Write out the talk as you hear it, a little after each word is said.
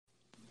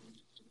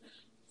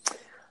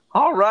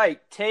All right,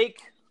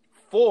 take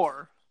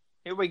 4.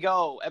 Here we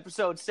go.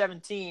 Episode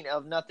 17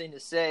 of Nothing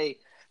to Say,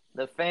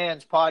 the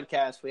Fans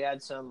podcast. We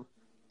had some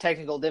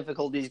technical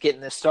difficulties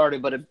getting this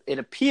started, but it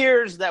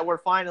appears that we're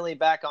finally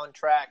back on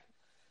track.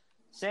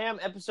 Sam,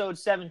 episode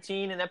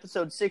 17 and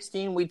episode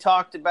 16, we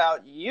talked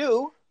about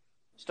you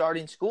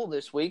starting school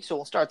this week, so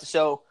we'll start the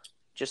show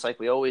just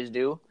like we always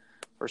do.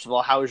 First of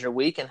all, how was your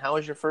week and how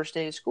was your first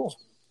day of school?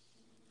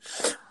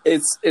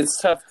 It's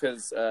tough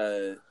because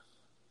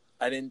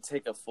I didn't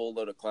take a full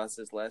load of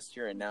classes last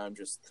year, and now I'm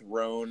just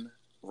thrown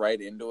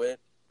right into it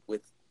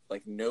with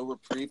like no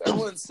reprieve.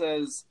 Everyone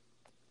says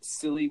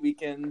silly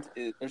week is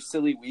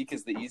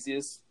the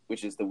easiest,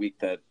 which is the week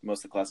that most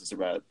of the classes are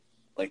about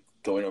like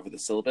going over the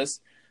syllabus.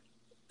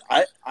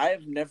 I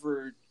have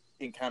never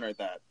encountered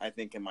that, I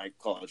think, in my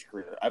college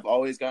career. I've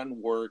always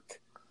gotten work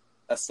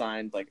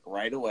assigned like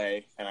right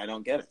away, and I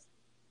don't get it.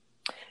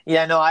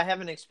 Yeah, no, I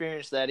haven't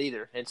experienced that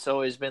either. It's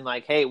always been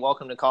like, hey,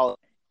 welcome to college.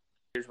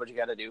 Here's what you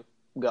got to do.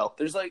 Go.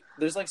 There's like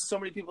so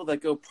many people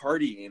that go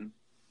partying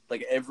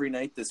like every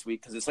night this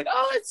week because it's like,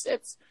 oh,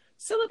 it's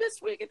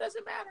syllabus week. It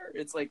doesn't matter.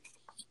 It's like,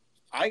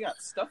 I got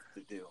stuff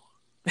to do.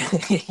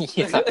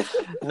 Yeah.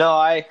 No,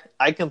 I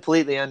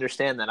completely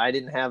understand that. I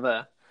didn't have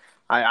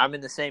I'm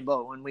in the same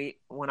boat.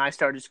 When I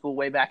started school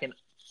way back in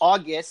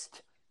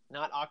August,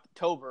 not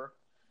October,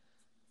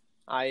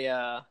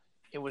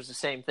 it was the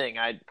same thing.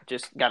 I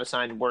just got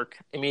assigned work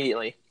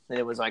immediately. And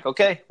it was like,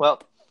 okay,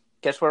 well,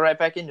 guess we're right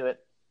back into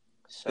it.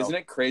 So, isn't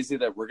it crazy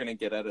that we're going to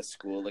get out of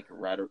school like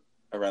right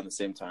around the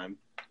same time?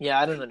 Yeah,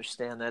 I don't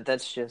understand that.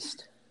 That's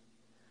just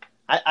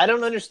I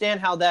don't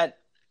understand how that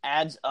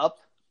adds up,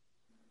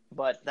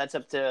 but that's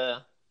up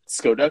to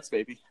Sco Ducks,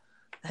 baby.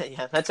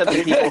 Yeah, that's up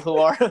to people who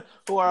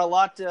are a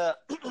lot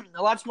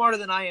smarter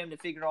than I am to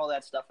figure all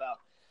that stuff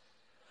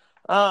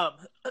out.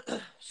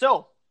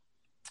 So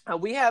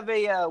we have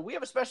a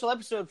special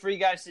episode for you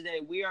guys today.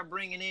 We are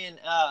bringing in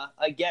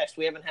a guest.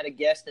 We haven't had a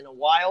guest in a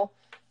while.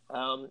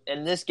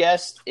 And this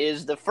guest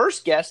is the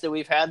first guest that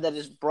we've had that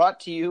is brought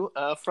to you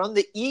from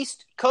the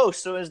East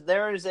Coast. So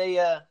there's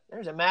a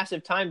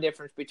massive time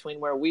difference between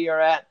where we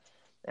are at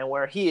and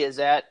where he is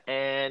at,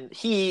 and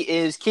he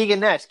is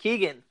Keegan Ness.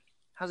 Keegan,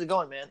 how's it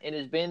going, man?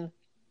 It's been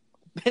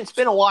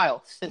a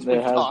while since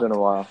we've talked. It has been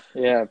a while,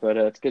 yeah. But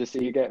it's good to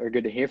see you guys, or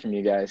good to hear from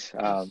you guys.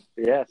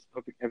 Yeah,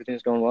 hope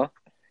everything's going well.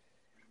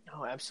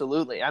 Oh,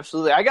 absolutely,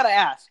 absolutely. I gotta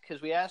ask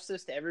because we asked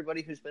this to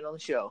everybody who's been on the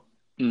show.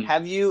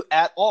 Have you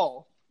at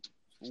all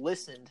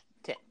listened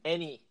to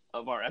any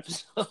of our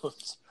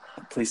episodes?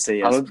 Please say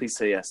yes. Please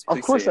say yes.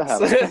 Of course I have.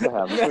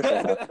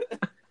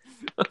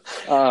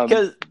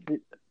 Because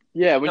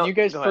when you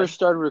guys first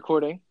started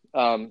recording,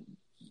 I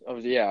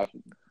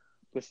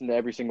listened to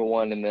every single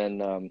one, and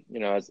then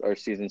as our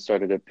season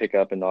started to pick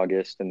up in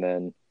August, and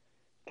then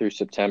through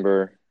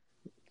September,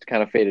 it's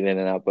kind of faded in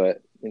and out.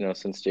 But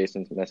since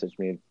Jason's messaged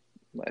me,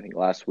 I think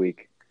last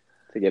week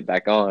to get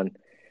back on,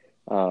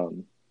 or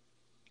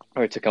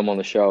to come on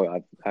the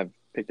show, I've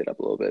picked it up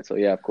a little bit. So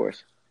yeah, of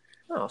course.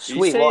 Oh,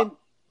 sweet. Are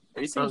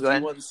you saying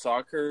D1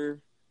 soccer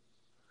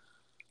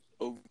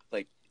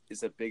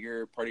is a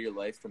bigger part of your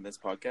life than this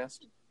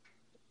podcast?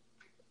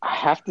 I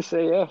have to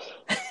say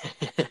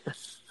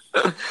yes.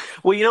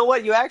 Well, you know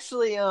what? You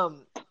actually,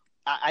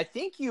 I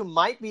think you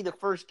might be the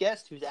first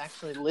guest who's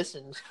actually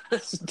listened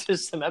to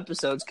some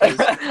episodes. Because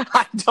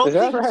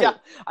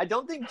I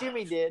don't think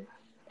Jimmy did,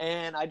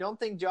 and I don't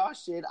think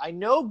Josh did. I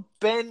know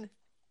Ben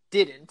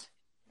didn't.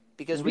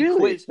 Because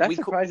that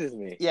surprises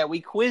me. Yeah,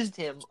 we quizzed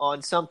him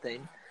on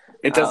something.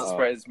 It doesn't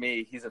surprise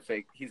me. He's a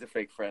fake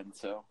friend,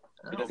 so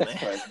it doesn't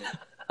surprise me.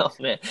 Oh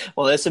man!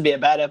 Well, this would be a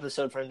bad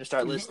episode for him to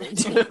start listening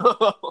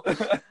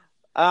to.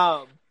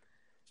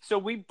 So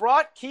we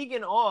brought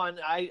Keegan on.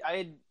 I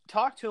had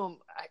talked to him.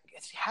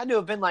 It had to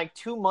have been like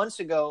 2 months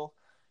ago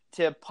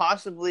to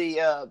possibly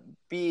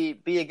be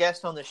a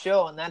guest on the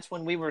show, and that's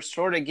when we were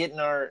sort of getting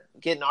our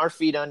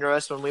feet under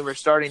us when we were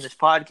starting this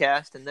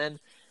podcast, and then.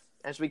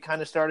 As we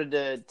kind of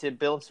started to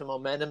build some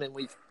momentum and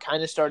we've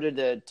kind of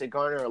started to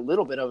garner a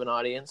little bit of an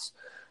audience,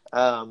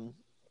 I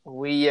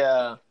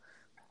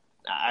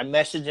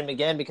messaged him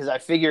again because I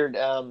figured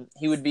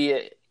he would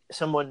be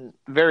someone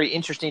very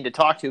interesting to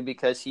talk to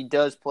because he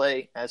does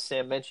play, as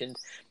Sam mentioned,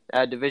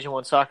 Division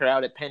I soccer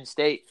out at Penn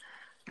State.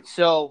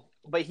 So,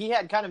 but he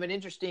had kind of an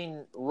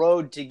interesting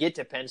road to get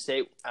to Penn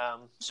State.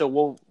 So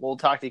we'll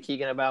talk to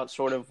Keegan about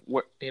sort of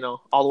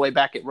all the way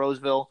back at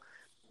Roseville,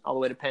 all the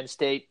way to Penn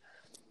State.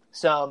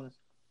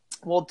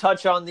 We'll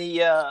touch on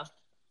the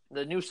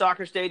new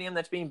soccer stadium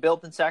that's being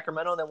built in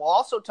Sacramento. And then we'll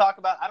also talk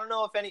about,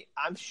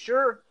 I'm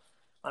sure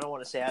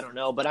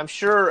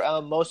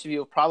most of you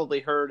have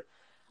probably heard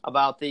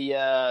about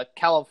the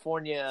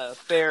California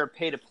Fair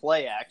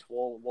Pay-to-Play Act.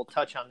 We'll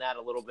touch on that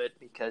a little bit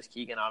because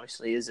Keegan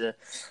obviously is a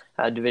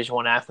Division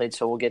I athlete,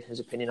 so we'll get his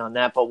opinion on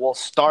that. But we'll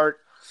start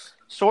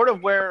sort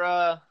of where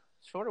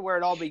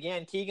it all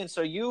began. Keegan,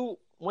 so you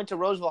went to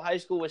Roseville High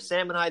School with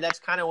Sam and I. That's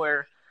kind of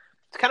where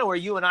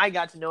you and I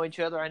got to know each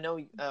other. I know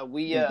I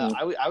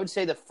would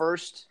say the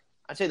first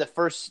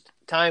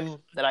time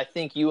that I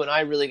think you and I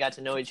really got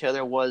to know each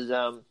other was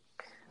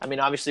I mean,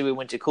 obviously we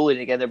went to Cooley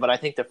together, but I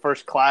think the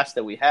first class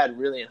that we had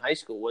really in high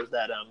school was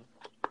that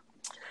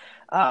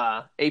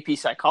AP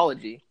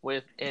Psychology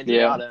with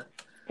Andriata.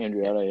 Yeah.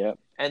 Andriata, yeah.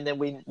 And then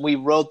we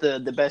wrote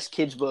the best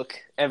kids book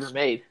ever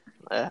made.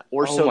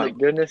 Oh my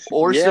goodness.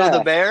 Orso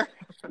the Bear.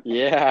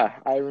 Yeah,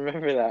 I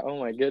remember that. Oh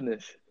my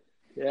goodness.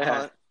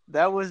 Yeah.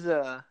 That was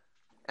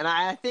and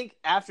I think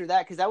after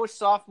that, because that was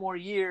sophomore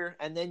year,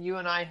 and then you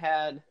and I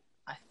had,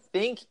 I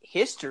think,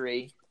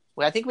 history.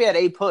 Well, I think we had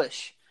A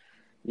Push.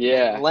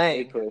 Yeah,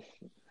 Lang. A Push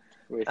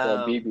with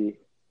BB.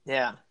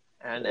 Yeah,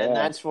 and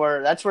that's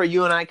where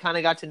you and I kind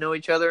of got to know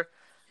each other.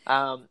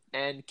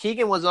 And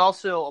Keegan was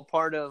also a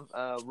part of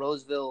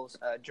Roseville's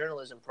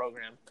journalism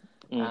program.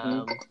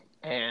 Mm-hmm.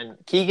 And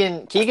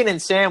Keegan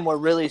and Sam were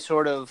really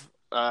sort of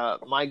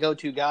my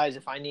go-to guys.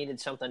 If I needed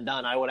something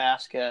done, I would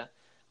ask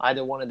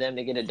either one of them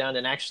to get it done.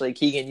 And actually,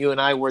 Keegan, you and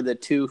I were the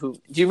two who.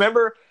 Do you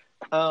remember?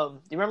 Do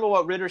you remember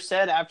what Ritter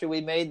said after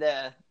we made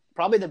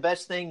probably the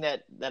best thing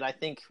that I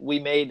think we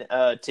made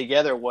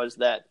together was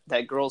that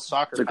girls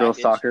soccer. The girls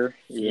soccer.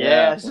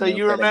 Yeah. So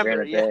you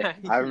remember? Yeah.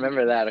 I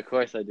remember that. Of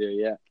course I do.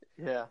 Yeah.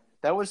 Yeah.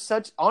 That was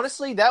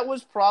honestly, that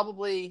was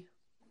probably.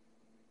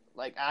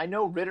 Like, I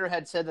know Ritter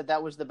had said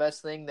that was the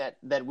best thing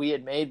that we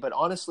had made, but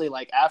honestly,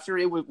 like, after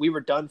we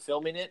were done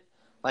filming it,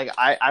 like,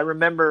 I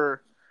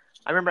remember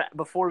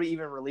before we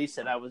even released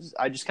it,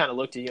 I just kind of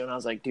looked at you and I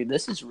was like, dude,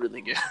 this is really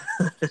good.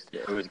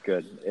 It was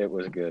good. It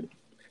was good.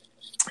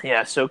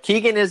 Yeah. So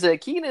Keegan is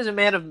a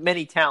man of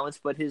many talents,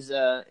 but his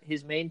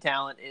main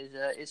talent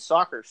is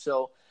soccer.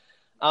 So,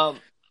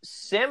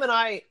 Sam and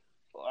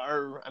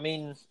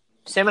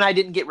I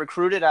didn't get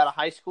recruited out of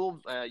high school.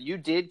 You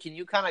did. Can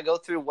you kind of go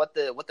through what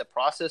the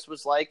process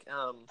was like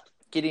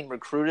getting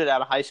recruited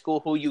out of high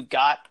school? Who you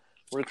got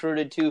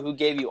recruited to? Who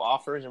gave you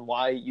offers, and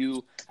why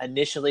you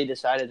initially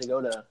decided to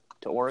go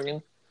to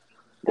Oregon?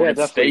 Yeah,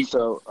 definitely.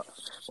 So,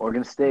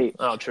 Oregon State.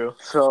 Oh, true.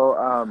 So,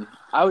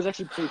 I was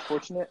actually pretty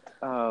fortunate.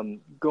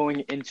 Going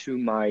into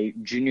my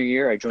junior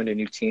year, I joined a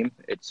new team.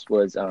 It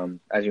was,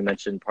 as you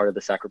mentioned, part of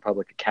the Sac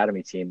Republic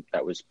Academy team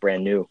that was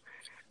brand new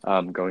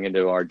going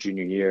into our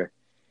junior year.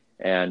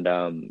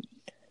 And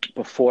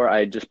before,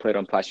 I just played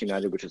on Placer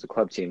United, which is a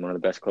club team, one of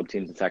the best club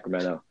teams in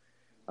Sacramento.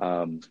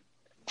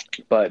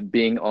 But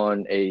being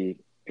on a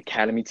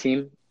academy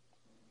team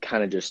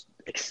kind of just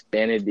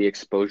expanded the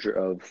exposure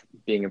of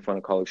being in front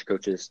of college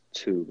coaches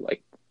to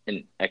like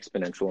an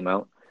exponential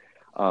amount.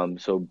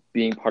 So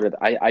being part of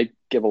I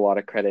give a lot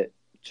of credit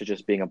to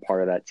just being a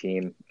part of that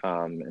team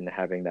and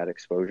having that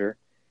exposure.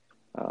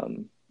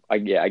 I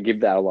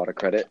give that a lot of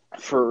credit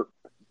for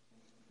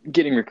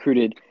getting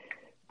recruited.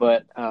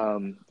 But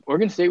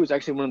Oregon State was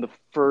actually one of the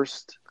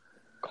first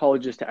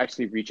colleges to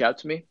actually reach out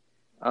to me.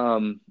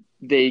 One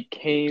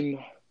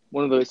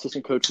of the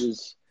assistant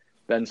coaches,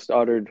 Ben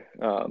Stoddard,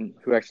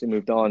 who actually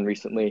moved on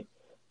recently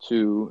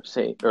to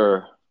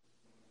SMU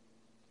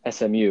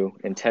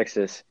in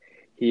Texas.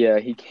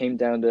 He came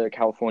down to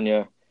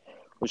California,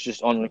 was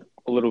just on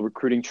a little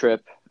recruiting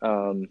trip.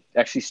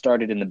 Actually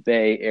started in the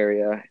Bay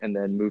Area and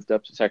then moved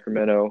up to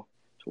Sacramento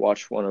to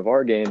watch one of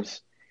our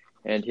games.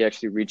 And he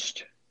actually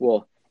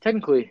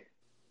technically,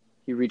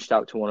 he reached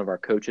out to one of our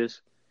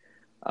coaches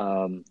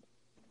and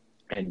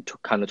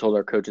kind of told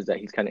our coaches that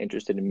he's kind of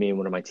interested in me and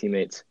one of my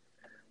teammates.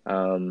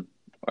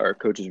 Our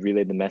coaches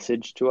relayed the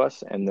message to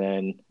us, and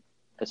then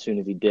as soon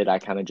as he did, I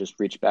kind of just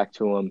reached back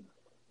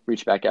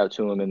out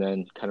to him, and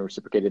then kind of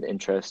reciprocated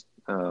interest,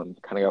 kind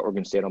of got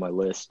Oregon State on my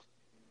list,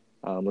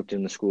 looked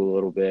in the school a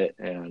little bit,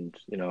 and,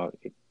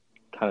 it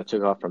kind of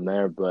took off from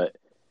there. But,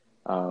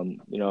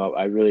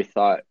 I really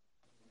thought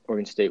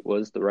Oregon State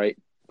was the right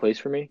place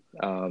for me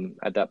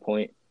at that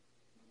point.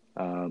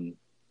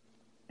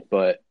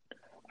 But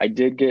I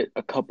did get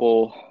I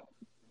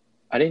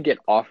didn't get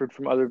offered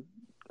from other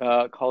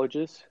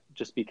colleges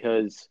just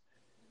because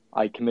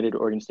I committed to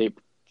Oregon State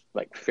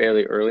like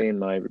fairly early in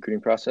my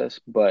recruiting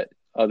process, but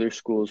other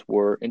schools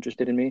were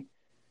interested in me.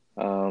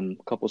 A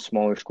couple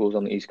smaller schools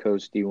on the East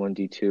Coast, D1,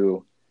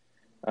 D2.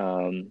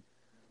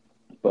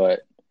 But,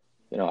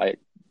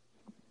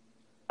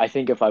 I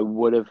think if I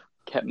would have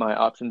kept my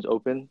options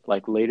open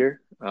like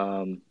later,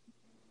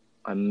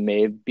 I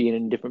may have been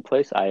in a different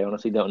place. I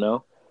honestly don't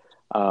know.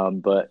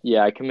 But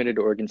yeah, I committed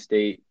to Oregon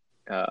State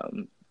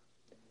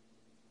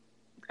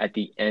at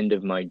the end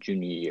of my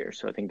junior year.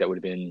 So I think that would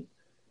have been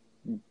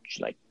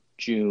like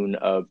June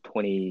of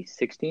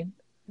 2016.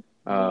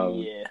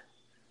 Yeah.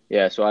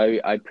 So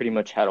I pretty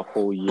much had a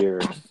whole year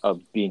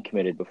of being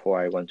committed before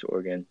I went to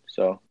Oregon.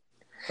 So,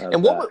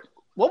 and what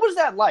was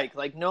that like?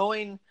 Like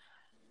knowing,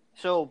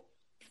 so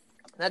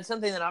that's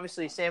something that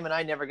obviously Sam and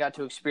I never got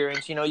to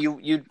experience.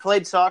 You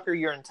played soccer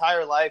your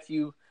entire life.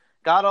 You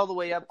got all the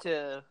way up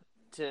to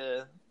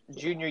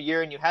junior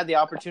year, and you had the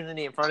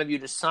opportunity in front of you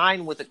to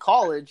sign with a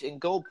college and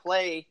go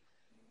play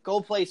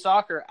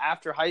soccer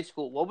after high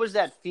school. What was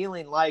that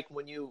feeling like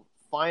when you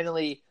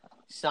finally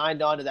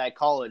signed on to that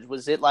college?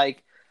 Was it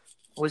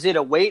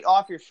a weight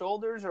off your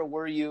shoulders,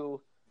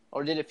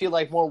 or did it feel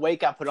like more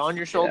weight got put on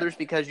your shoulders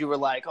because you were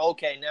like,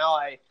 okay, now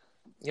I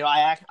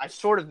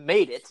sort of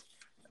made it.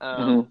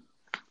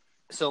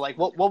 So like,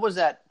 what was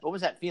that? What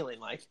was that feeling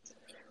like?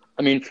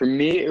 I mean, for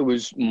me, it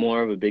was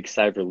more of a big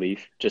sigh of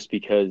relief just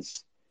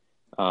because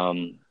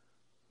um,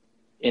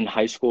 in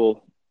high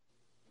school,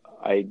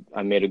 I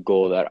made a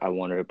goal that I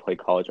wanted to play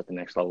college at the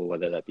next level,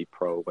 whether that be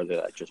pro, whether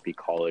that just be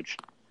college.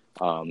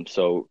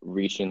 So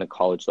reaching the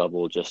college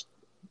level, just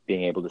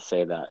being able to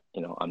say that,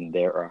 I'm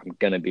there or I'm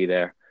going to be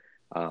there,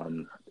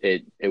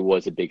 it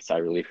was a big sigh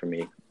of relief for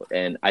me.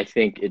 And I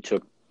think it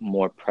took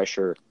more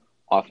pressure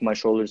off my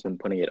shoulders than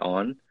putting it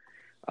on.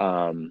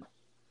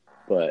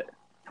 But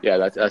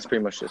yeah, that's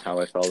pretty much just how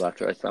I felt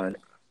after I signed.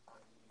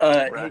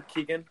 Hey,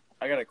 Keegan,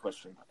 I got a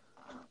question.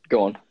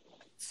 Go on.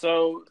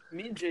 So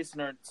me and Jason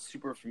aren't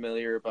super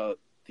familiar about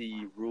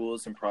the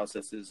rules and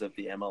processes of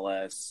the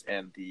MLS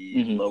and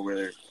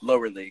the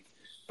lower league.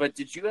 But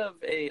did you have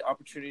a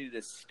opportunity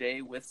to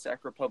stay with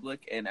Sac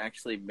Republic and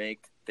actually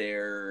make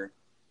their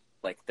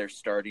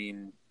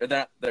starting, or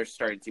not their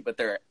starting team, but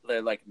their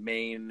like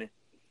main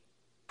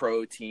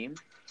pro team?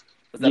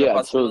 Was that a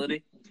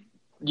possibility?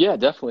 Yeah,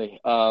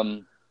 definitely.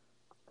 I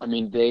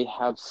mean, they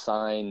have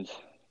signed.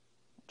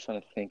 I'm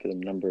trying to think of the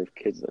number of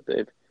kids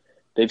that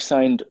they've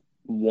signed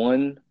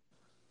one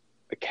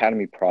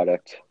academy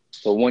product.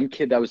 So one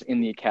kid that was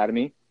in the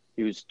academy,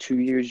 he was 2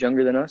 years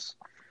younger than us.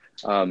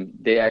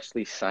 They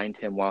actually signed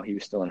him while he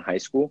was still in high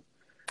school.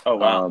 Oh,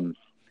 wow.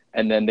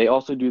 And then they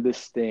also do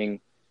this thing.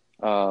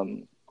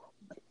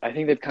 I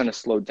think they've kind of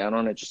slowed down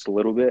on it just a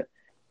little bit.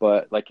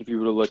 But like if you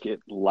were to look at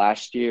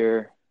last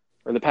year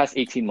or the past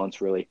 18 months,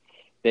 really,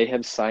 they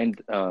have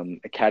signed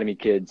academy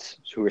kids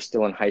who are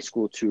still in high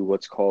school to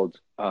what's called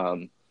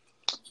what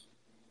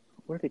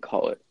do they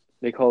call it?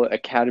 They call it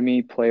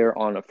academy player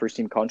on a first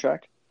team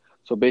contract.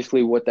 So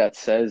basically what that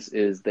says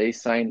is they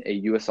sign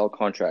a USL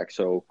contract.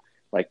 So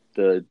like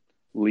the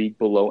league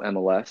below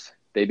MLS,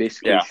 they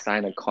basically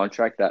sign a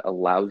contract that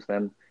allows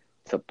them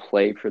to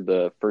play for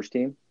the first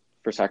team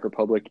for Sac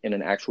Republic in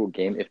an actual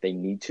game if they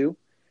need to,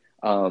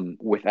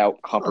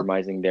 without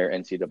compromising their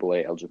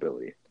NCAA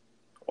eligibility.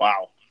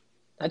 Wow.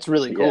 That's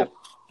really cool. Yeah.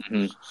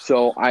 Mm-hmm.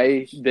 So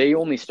they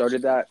only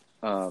started that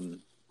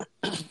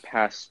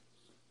past,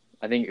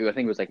 I think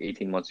it was like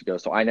 18 months ago.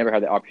 So I never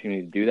had the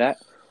opportunity to do that.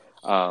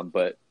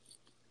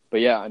 But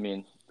yeah, I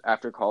mean,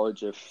 after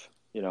college, if,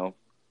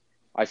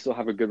 I still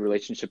have a good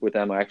relationship with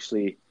them. I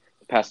actually,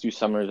 the past 2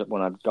 summers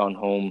when I've gone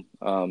home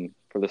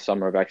for the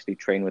summer, I've actually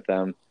trained with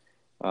them.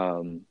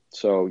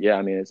 So yeah,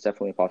 I mean, it's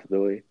definitely a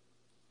possibility.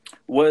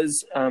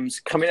 Was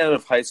coming out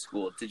of high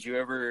school, did you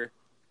ever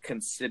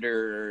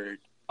consider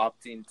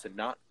opting to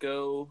not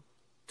go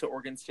to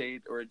Oregon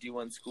State or a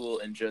D1 school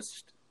and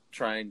just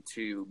trying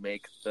to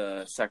make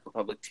the Sac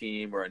Republic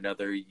team or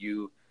another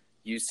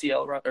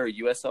UCL or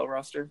USL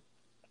roster?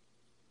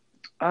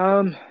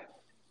 Not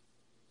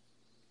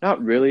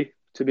really,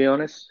 to be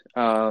honest.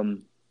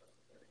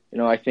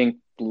 I think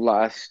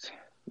last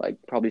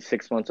probably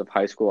 6 months of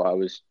high school, I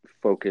was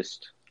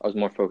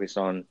more focused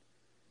on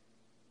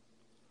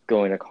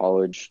going to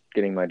college,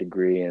 getting my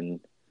degree,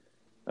 and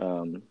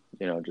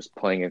just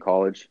playing in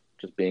college,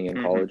 just being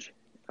in college.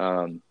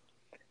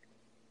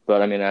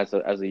 But I mean, as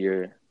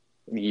the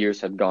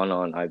years have gone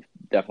on, I've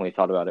definitely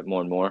thought about it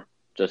more and more.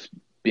 Just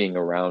being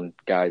around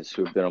guys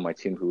who have been on my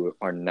team who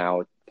are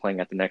now playing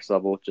at the next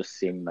level, just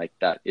seeing like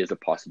that is a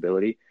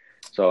possibility.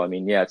 So I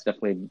mean, yeah, it's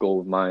definitely a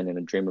goal of mine and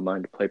a dream of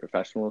mine to play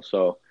professional.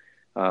 So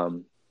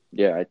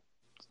yeah, it's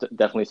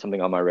definitely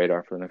something on my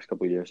radar for the next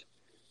couple of years.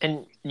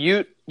 And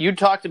you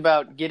talked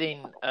about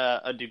getting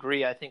a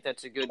degree. I think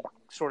that's a good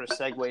sort of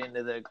segue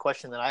into the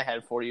question that I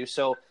had for you.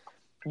 So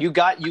you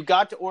got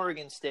to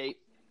Oregon State,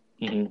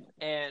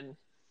 and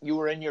you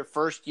were in your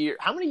first year.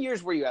 How many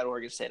years were you at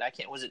Oregon State?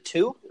 Was it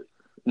 2?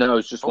 No, it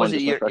was just one.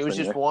 It was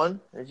just one.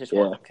 It was just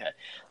one. Okay,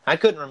 I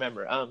couldn't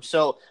remember.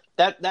 So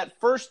that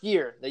first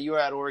year that you were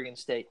at Oregon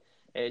State,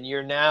 and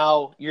you're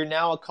now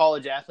a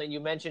college athlete. You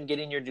mentioned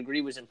getting your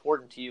degree was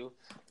important to you.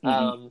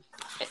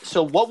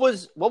 So what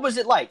was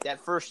it like that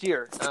first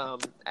year,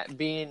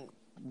 being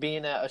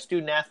a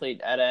student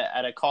athlete at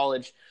a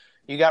college?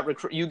 You got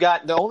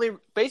the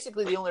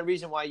only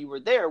reason why you were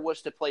there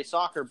was to play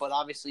soccer, but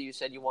obviously you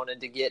said you wanted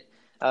to get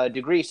a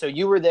degree. So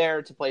you were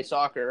there to play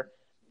soccer,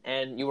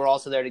 and you were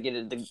also there to get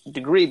a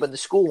degree, but the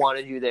school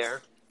wanted you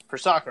there for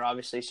soccer,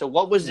 obviously. So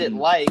what was it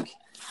like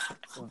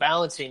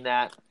balancing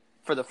that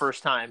for the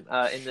first time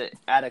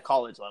at a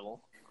college level?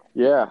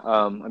 Yeah,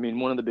 I mean,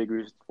 one of the big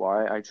reasons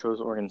why I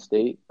chose Oregon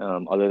State,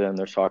 other than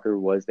their soccer,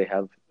 was they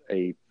have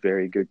a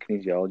very good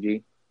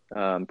kinesiology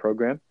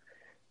program,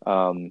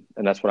 and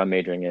that's what I'm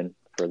majoring in.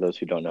 For those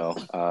who don't know,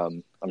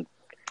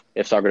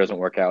 if soccer doesn't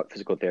work out,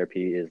 physical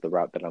therapy is the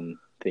route that I'm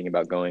thinking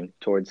about going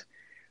towards.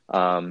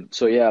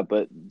 So yeah,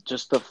 but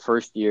just the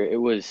first year, it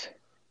was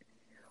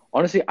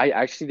honestly, I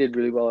actually did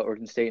really well at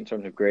Oregon State in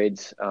terms of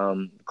grades.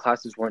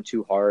 Classes weren't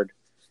too hard.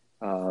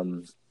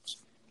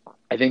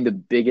 I think the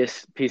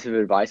biggest piece of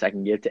advice I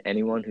can give to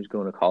anyone who's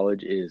going to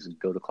college is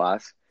go to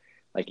class.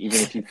 Like, even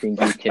if you think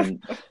you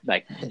can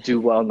do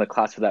well in the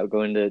class without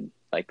going to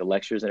the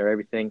lectures and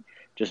everything,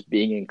 just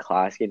being in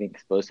class, getting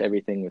exposed to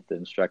everything with the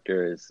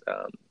instructor is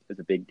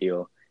a big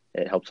deal.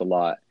 It helps a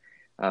lot.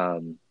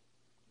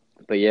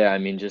 But yeah, I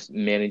mean, just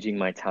managing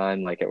my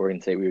time. Like at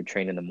Oregon State, we would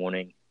train in the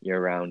morning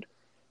year round.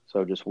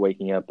 So just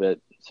waking up at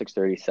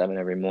 6:37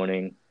 every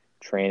morning,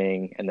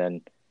 training, and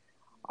then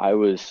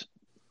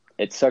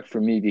it sucked for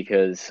me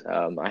because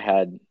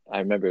I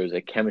remember it was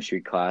a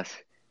chemistry class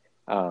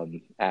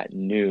at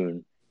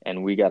noon,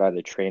 and we got out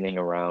of training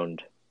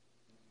around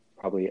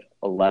probably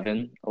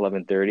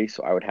 11:30.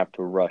 So I would have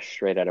to rush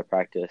straight out of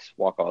practice,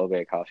 walk all the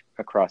way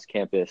across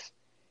campus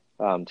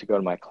to go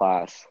to my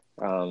class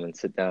and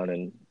sit down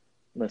and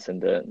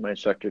listen to my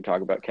instructor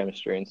talk about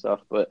chemistry and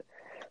stuff. But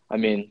I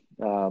mean,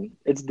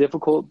 it's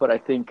difficult, but I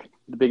think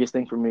the biggest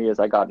thing for me is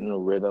I got in a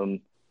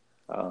rhythm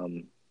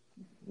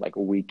like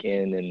a week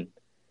in, and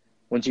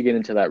once you get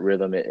into that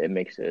rhythm, it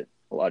makes it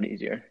a lot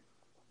easier.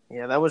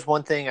 Yeah, that was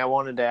one thing I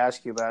wanted to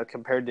ask you about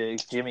compared to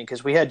Jimmy,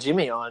 because we had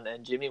Jimmy on,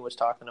 and Jimmy was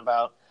talking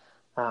about,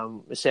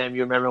 Sam,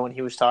 you remember when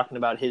he was talking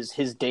about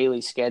his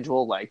daily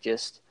schedule, like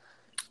just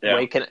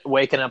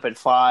waking up at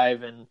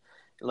 5 and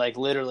like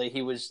literally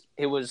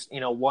it was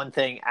one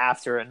thing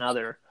after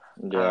another.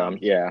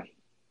 Yeah.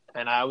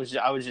 And I was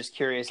just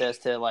curious as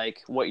to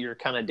like what your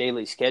kind of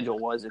daily schedule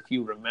was, if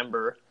you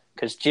remember,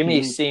 because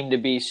Jimmy seemed to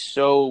be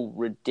so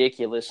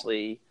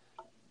ridiculously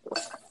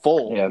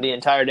full the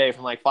entire day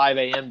from like 5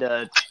 a.m.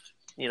 to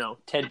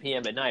 10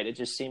 p.m. at night. It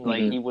just seemed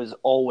like he was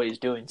always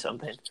doing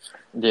something.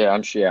 Yeah,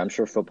 I'm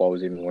sure football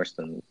was even worse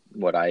than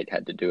what I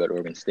had to do at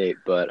Oregon State.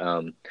 But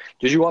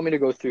did you want me to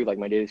go through like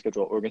my daily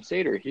schedule at Oregon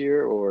State or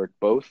here or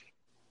both?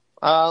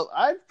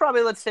 I'd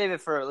probably let's save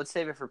it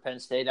for Penn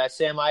State.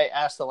 Sam, I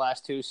asked the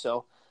last two,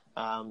 so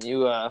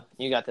you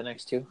got the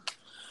next two.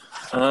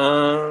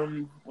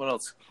 What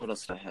else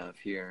do I have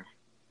here?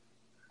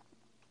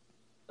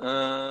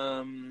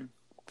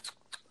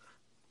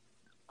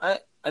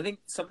 I think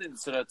something that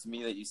stood out to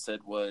me that you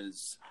said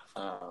was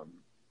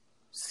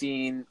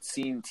seeing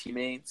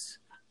teammates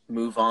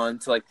move on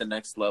to like the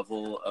next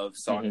level of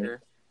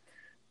soccer.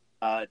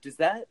 Does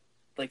that,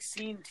 like,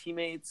 seeing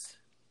teammates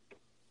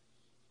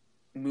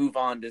move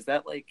on, does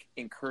that like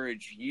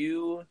encourage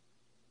you,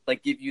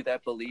 like give you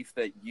that belief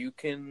that you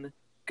can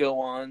go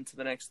on to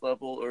the next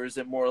level, or is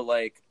it more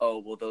like, oh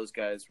well, those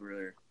guys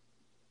were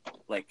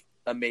like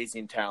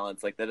amazing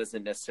talents, like that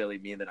doesn't necessarily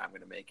mean that I'm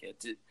going to make it?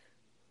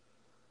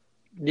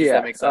 Does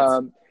that make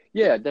sense?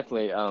 Yeah,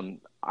 definitely.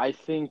 I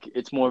think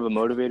it's more of a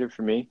motivator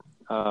for me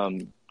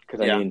because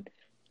I mean,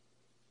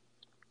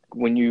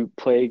 when you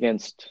play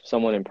against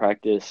someone in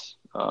practice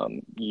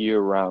year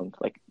round,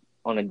 like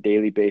on a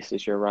daily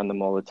basis, you're around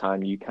them all the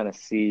time, you kind of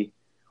see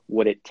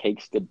what it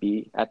takes to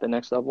be at the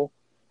next level.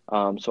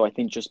 So I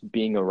think just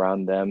being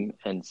around them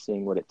and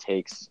seeing what it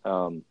takes,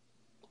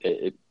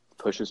 it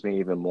pushes me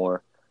even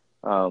more.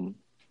 So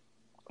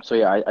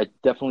yeah, I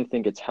definitely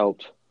think it's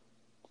helped,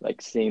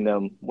 like seeing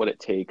them, what it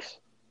takes,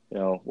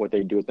 what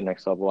they do at the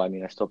next level. I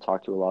mean, I still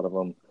talk to a lot of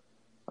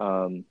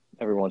them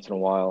every once in a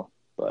while,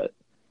 but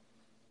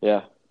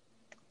yeah.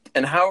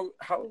 And how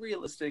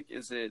realistic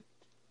is it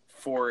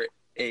for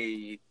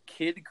a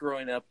kid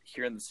growing up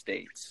here in the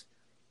States?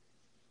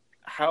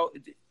 How,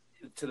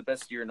 to the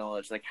best of your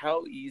knowledge, like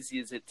how easy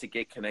is it to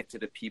get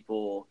connected to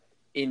people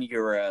in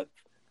Europe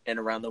and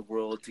around the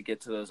world to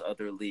get to those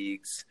other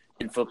leagues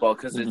in football?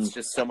 Because it's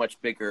just so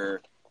much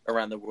bigger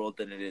around the world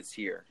than it is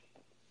here.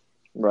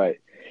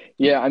 Right.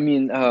 Yeah, I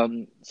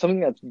mean,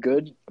 something that's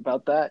good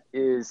about that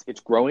is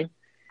it's growing.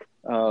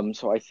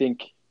 So I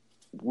think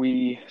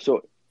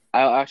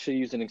I'll actually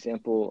use an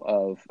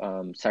example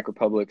of Sac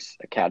Republic's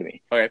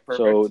academy. Okay,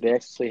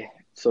 perfect.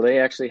 So they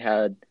actually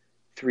had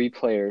 3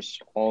 players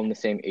all in the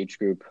same age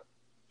group.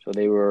 So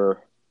they were,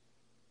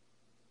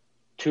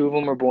 2 of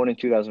them were born in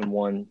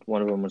 2001,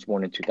 one of them was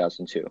born in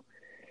 2002.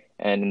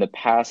 And in the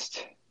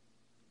past,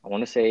 I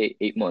want to say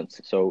 8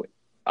 months, so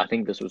I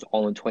think this was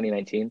all in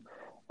 2019,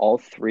 all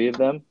 3 of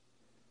them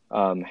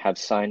have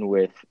signed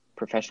with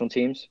professional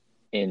teams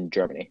in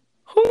Germany.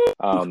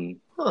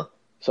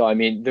 So, I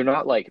mean, they're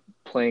not like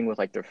playing with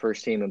like their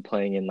first team and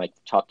playing in like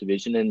the top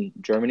division in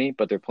Germany,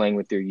 but they're playing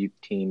with their youth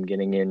team,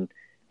 getting in,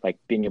 like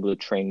being able to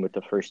train with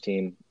the first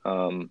team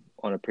on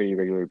a pretty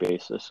regular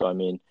basis. So, I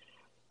mean,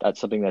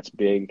 that's something that's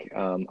big.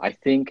 I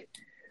think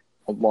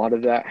a lot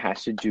of that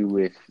has to do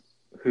with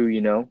who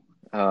you know,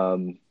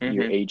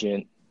 your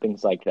agent,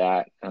 things like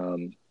that,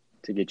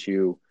 to get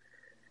you,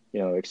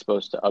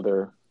 exposed to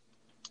other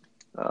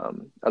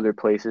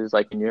places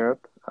like in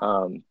Europe.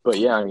 But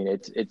yeah, I mean,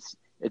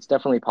 it's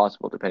definitely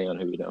possible depending on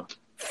who you know.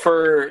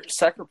 For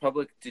Sac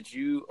Republic, did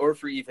you, or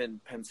for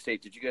even Penn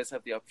State, did you guys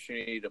have the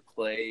opportunity to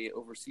play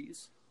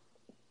overseas?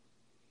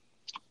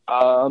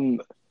 No,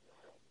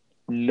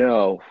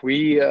 no,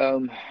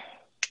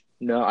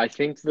 I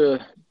think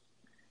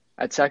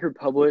at Sac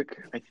Republic,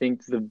 I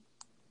think the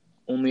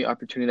only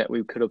opportunity that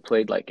we could have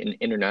played like an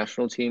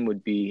international team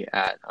would be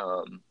at,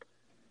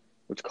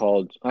 what's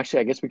called,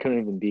 actually, I guess we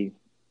couldn't even be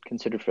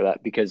considered for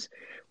that, because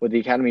what the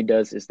academy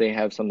does is they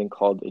have something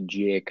called a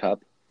GA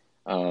Cup,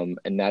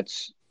 and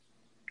that's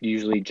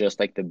usually just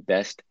like the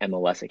best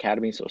MLS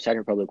academy. So Sac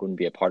Republic wouldn't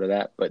be a part of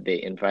that, but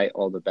they invite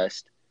all the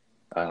best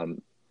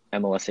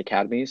MLS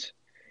academies,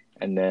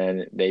 and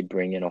then they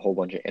bring in a whole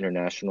bunch of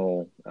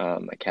international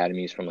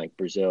academies from like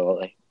Brazil,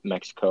 like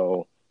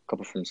Mexico, a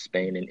couple from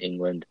Spain and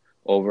England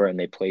over, and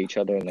they play each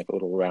other in like a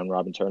little round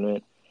robin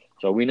tournament.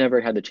 So we never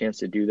had the chance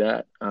to do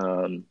that.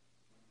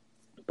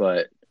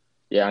 But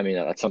yeah, I mean,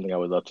 that's something I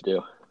would love to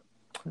do.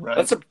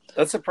 Right.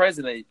 That's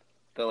surprising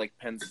that like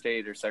Penn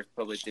State or Sac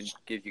Republic didn't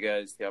give you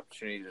guys the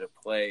opportunity to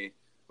play,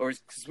 or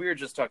because we were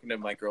just talking to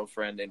my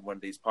girlfriend in one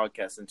of these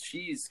podcasts, and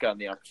she's gotten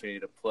the opportunity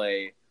to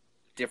play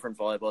different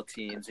volleyball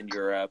teams in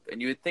Europe,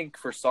 and you would think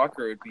for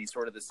soccer it would be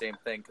sort of the same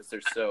thing because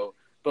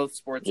both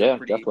sports are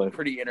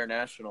pretty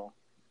international.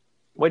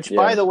 Which,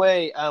 by the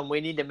way,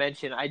 we need to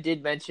mention. I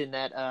did mention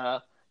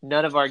that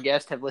none of our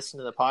guests have listened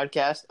to the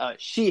podcast.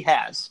 She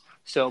has.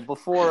 So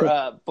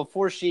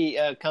before she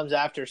comes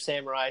after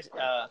Sam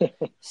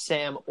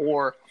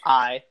or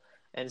I,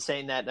 and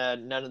saying that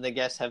none of the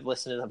guests have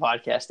listened to the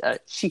podcast,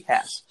 she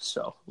has.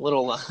 So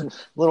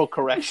little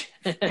correction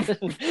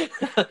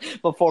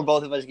before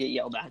both of us get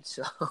yelled at.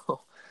 So,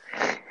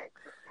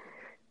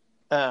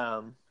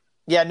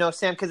 yeah, no,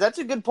 Sam, because that's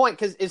a good point.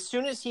 Because as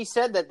soon as he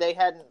said that they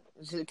hadn't,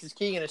 because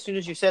Keegan, as soon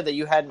as you said that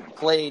you hadn't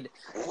played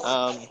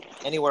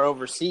anywhere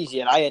overseas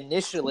yet, I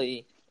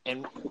initially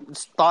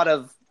thought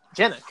of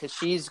Jenna, because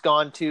she's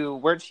gone to,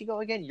 where did she go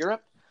again?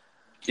 Europe?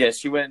 Yeah,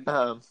 she went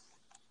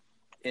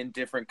in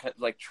different,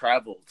 like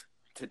traveled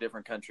to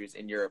different countries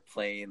in Europe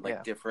playing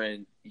like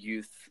different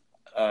youth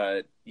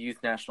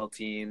national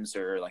teams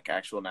or like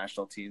actual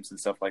national teams and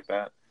stuff like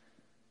that.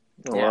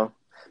 Oh, yeah. Wow.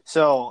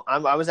 So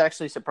I was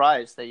actually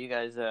surprised that you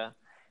guys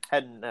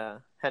hadn't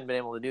been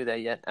able to do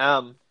that yet.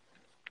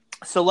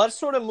 So let's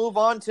sort of move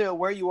on to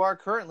where you are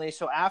currently.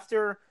 So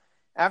after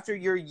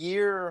your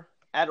year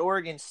at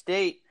Oregon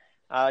State,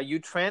 you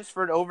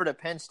transferred over to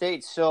Penn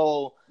State.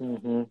 So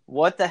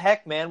what the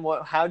heck, man?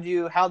 How'd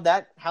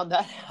that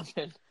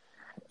happen?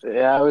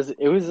 Yeah,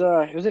 it was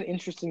an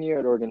interesting year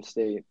at Oregon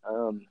State.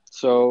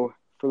 So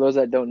for those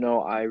that don't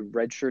know, I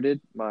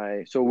redshirted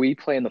so we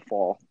play in the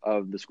fall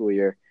of the school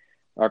year.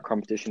 Our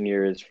competition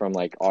year is from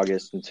like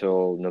August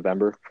until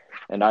November,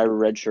 and I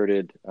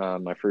redshirted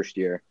my first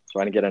year, so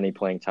I didn't get any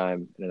playing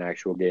time in an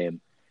actual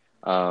game.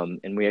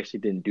 And we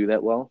actually didn't do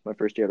that well my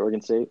first year at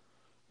Oregon State.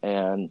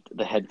 And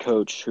the head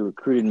coach who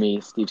recruited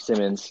me, Steve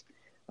Simmons,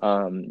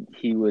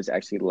 he was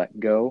actually let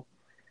go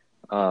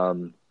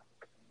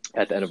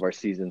at the end of our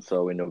season.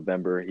 So in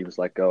November, he was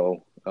let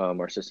go.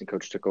 Our assistant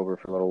coach took over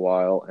for a little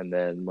while. And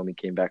then when we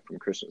came back from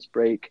Christmas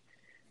break,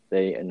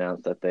 they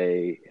announced that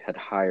they had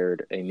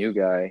hired a new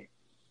guy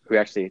who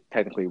actually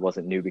technically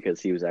wasn't new because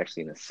he was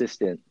actually an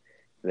assistant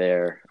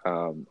there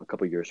a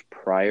couple of years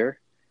prior.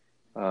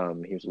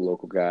 He was a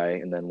local guy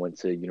and then went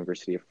to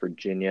University of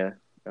Virginia.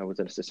 I was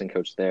an assistant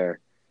coach there,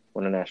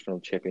 won a national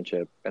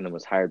championship, and then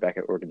was hired back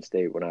at Oregon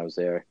State when I was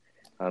there.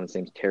 His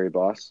name's Terry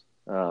Boss.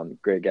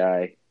 Great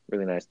guy,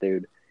 really nice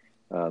dude.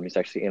 He's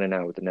actually in and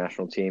out with the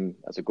national team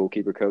as a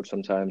goalkeeper coach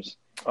sometimes.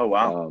 Oh,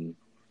 wow.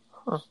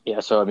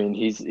 Yeah, so, I mean,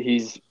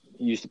 he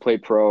used to play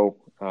pro,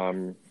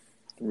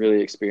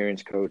 really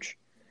experienced coach.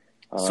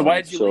 So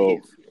why did you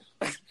leave?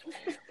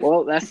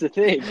 Well, that's the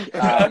thing.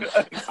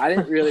 I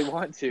didn't really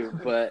want to,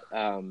 but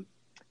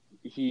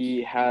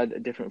he had a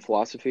different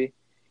philosophy.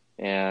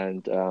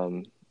 And,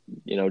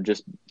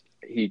 just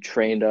he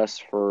trained us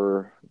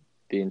for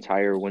the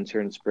entire winter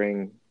and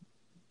spring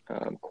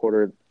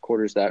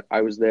quarters that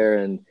I was there.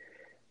 And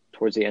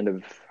towards the end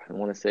of, I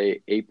want to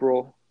say,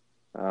 April,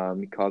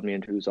 he called me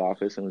into his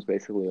office and was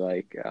basically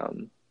like,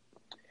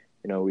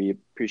 we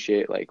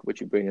appreciate like what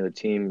you bring to the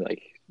team.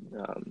 Like,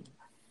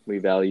 we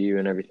value you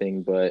and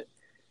everything. But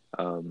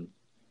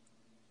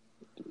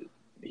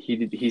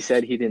he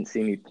said he didn't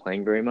see me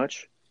playing very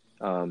much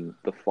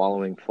the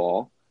following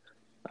fall.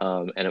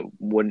 And it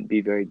wouldn't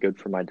be very good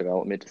for my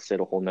development to sit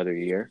a whole nother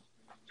year.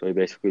 So he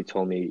basically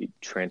told me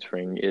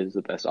transferring is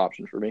the best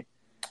option for me.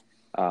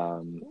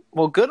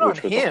 Well, good on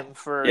him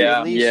for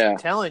at least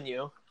telling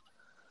you.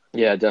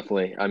 Yeah,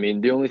 definitely. I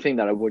mean, the only thing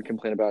that I would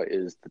complain about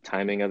is the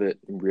timing of it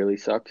really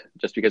sucked,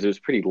 just because it was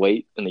pretty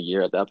late in the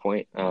year at that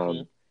point.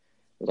 It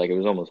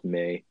was almost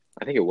May.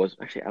 I think it was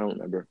actually, I don't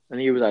remember. I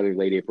think it was either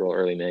late April or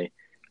early May.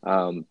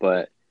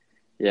 But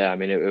yeah, I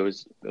mean, it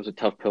was a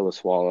tough pill to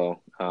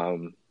swallow.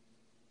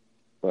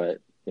 But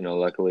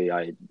luckily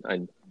I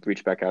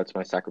reached back out to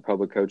my Sac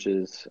Republic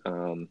coaches,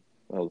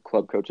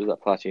 club coaches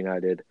at Placer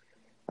United.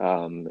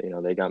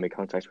 They got me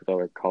contacts with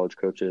other college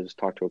coaches,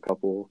 talked to a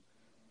couple.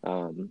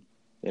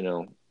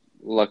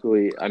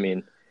 Luckily, I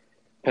mean,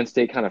 Penn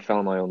State kind of fell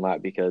in my own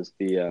lap because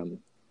the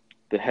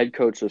head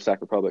coach of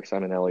Sac Republic,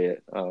 Simon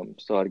Elliott,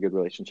 still had a good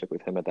relationship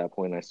with him at that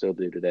point. And I still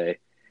do today.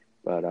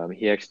 But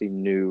he actually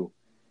knew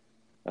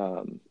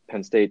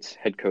Penn State's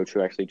head coach,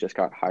 who actually just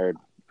got hired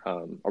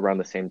around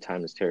the same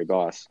time as Terry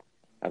Boss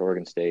at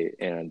Oregon State.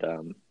 And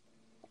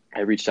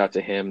I reached out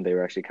to him. They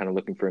were actually kind of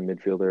looking for a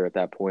midfielder at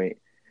that point.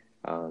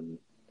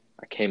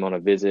 I came on a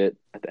visit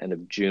at the end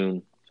of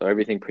June. So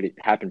everything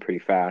happened pretty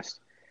fast.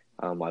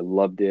 I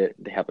loved it.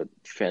 They have a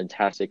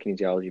fantastic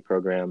kinesiology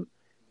program.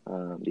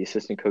 The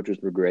assistant coaches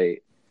were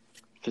great.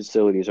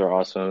 facilities are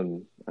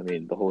awesome. I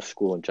mean, the whole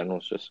school in general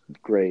is just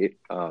great.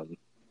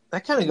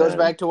 That kind of goes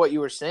back to what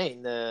you were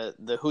saying,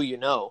 the who you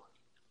know.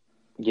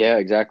 Yeah,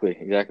 exactly.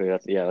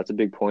 That's a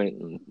big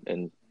point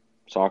in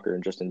soccer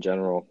and just in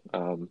general.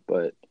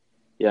 But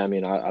yeah, I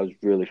mean, I was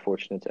really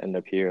fortunate to end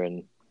up here,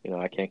 and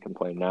I can't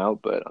complain now.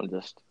 But I'm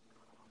just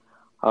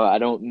I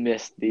don't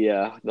miss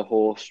the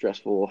whole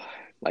stressful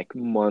like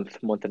month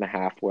and a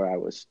half where I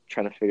was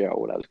trying to figure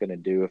out what I was going to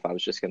do, if I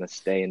was just going to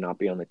stay and not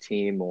be on the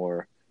team,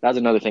 or that was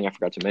another thing I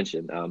forgot to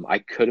mention. I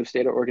could have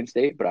stayed at Oregon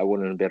State, but I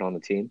wouldn't have been on the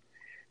team.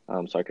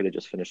 So I could have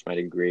just finished my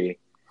degree,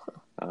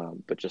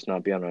 but just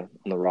not be on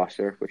the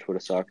roster, which would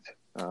have sucked.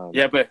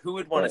 Yeah, but who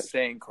would want to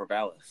stay in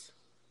Corvallis?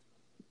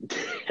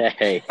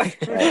 Hey.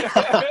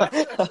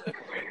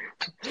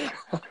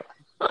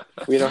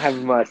 We don't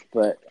have much,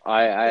 but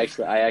I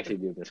actually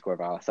do miss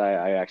Corvallis.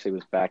 I actually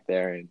was back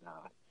there and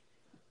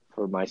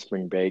for my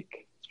spring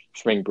break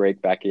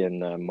back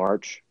in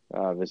March.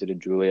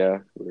 Visited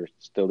Julia, who we're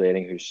still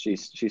dating.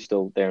 She's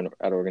still there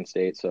at Oregon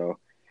State, so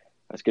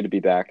it's good to be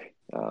back.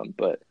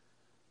 But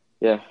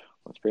yeah,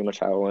 that's pretty much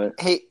how it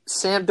went. Hey,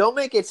 Sam, don't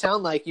make it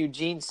sound like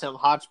Eugene's some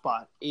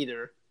hotspot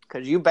either,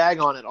 because you bag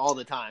on it all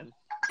the time.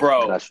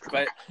 Bro,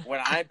 but when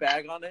I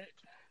bag on it,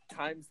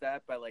 times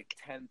that by like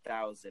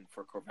 10,000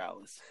 for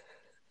Corvallis.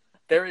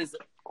 There is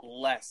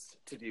less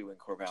to do in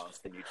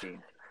Corvallis than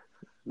Eugene.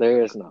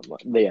 There is not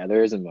much. Yeah,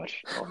 there isn't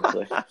much,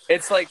 honestly.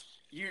 It's like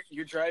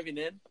you're driving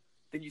in,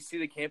 then you see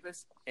the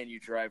campus, and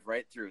you drive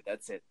right through.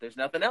 That's it. There's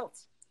nothing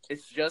else.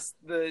 It's just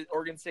the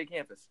Oregon State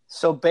campus.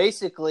 So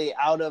basically,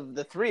 out of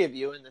the three of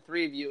you, and the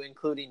three of you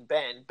including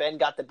Ben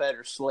got the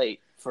better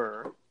slate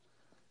for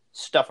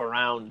stuff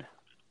around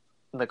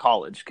the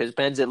college, because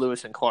Ben's at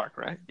Lewis and Clark,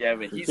 right? Yeah,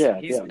 but he's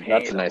paying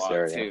that's a nice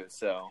area too.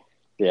 So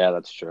yeah,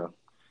 that's true.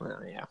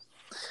 Well, yeah.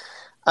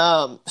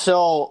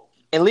 So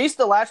at least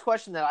the last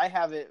question that I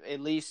have, at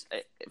least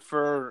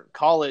for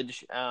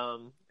college,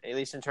 at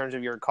least in terms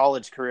of your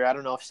college career, I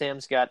don't know if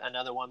Sam's got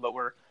another one, but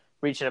we're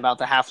reaching about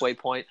the halfway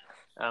point,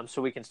 so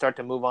we can start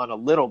to move on a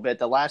little bit.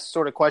 The last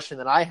sort of question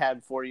that I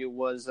had for you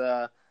was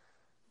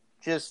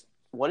just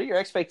what are your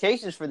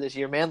expectations for this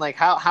year, man? Like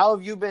how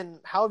have you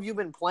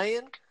been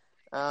playing?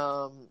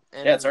 Yeah,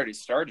 it's already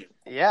started.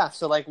 Yeah,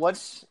 so like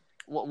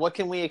what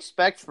can we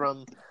expect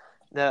from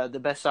the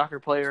best soccer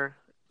player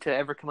to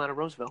ever come out of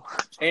Roseville?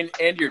 And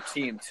your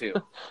team too.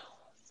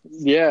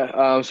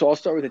 Yeah, so I'll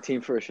start with the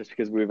team first, just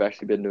because we've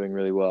actually been doing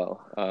really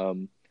well.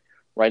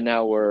 Right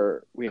now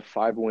we have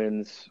 5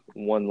 wins,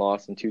 1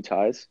 loss, and 2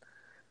 ties.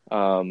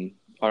 Our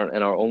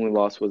only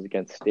loss was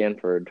against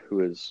Stanford, who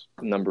is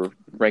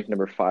ranked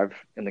number 5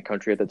 in the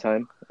country at the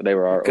time. They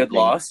were our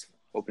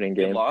opening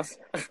game. Good loss.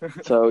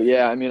 So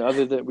yeah, I mean,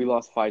 other than we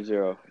lost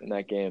 5-0 in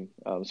that game.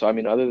 So I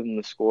mean, other than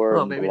the score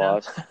and the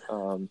loss,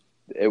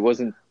 it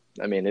wasn't.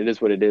 I mean, it is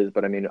what it is.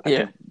 But I mean, I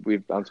think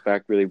we've bounced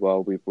back really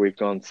well. We've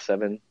gone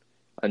 7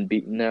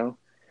 unbeaten now.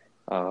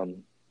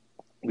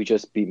 We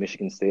just beat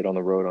Michigan State on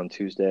the road on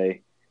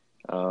Tuesday.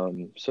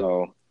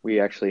 So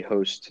we actually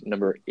host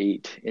number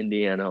 8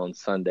 Indiana on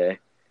Sunday.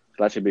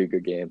 So that should be a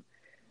good game.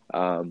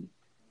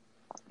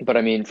 But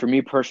I mean, for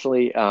me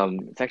personally,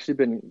 it's actually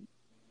been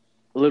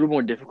a little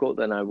more difficult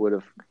than I would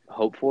have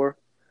hoped for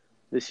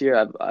this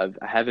year. I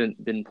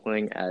haven't been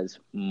playing as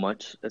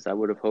much as I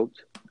would have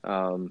hoped.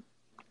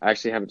 I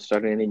actually haven't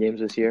started any games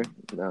this year,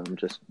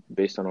 just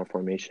based on our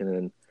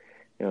formation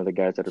and the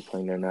guys that are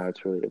playing there now.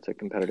 It's a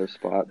competitive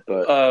spot.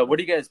 But what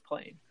are you guys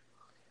playing?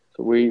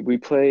 So we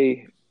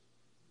play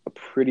a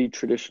pretty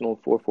traditional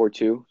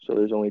 4-4-2. So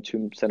there's only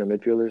 2 center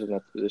midfielders, and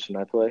that's the position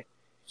I play.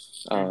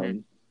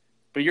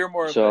 But you're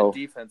more of a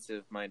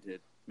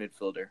defensive-minded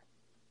midfielder.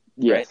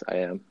 Yes, right?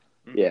 I am.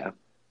 Mm-hmm.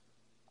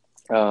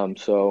 Yeah.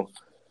 So,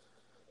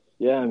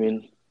 yeah, I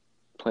mean,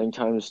 playing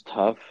time is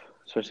tough,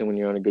 especially when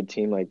you're on a good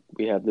team like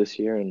we have this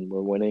year and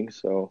we're winning.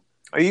 So,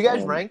 are you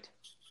guys ranked?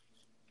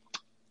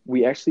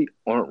 We actually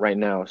aren't right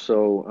now.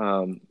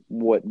 So,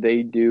 what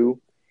they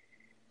do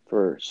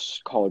for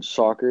college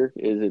soccer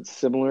is it's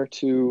similar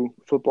to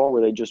football,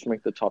 where they just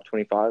rank the top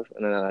 25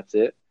 and then that's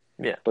it.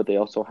 Yeah. But they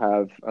also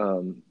have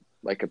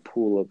like a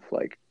pool of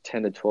like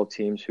 10 to 12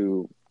 teams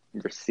who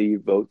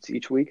receive votes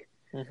each week.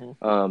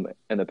 Mm-hmm.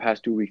 And the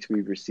past 2 weeks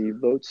we've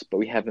received votes, but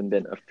we haven't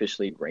been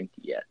officially ranked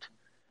yet.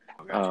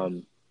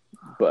 Gotcha.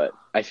 But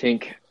I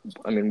think,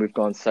 we've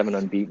gone 7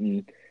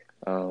 unbeaten.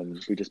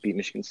 We just beat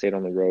Michigan State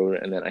on the road,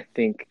 and then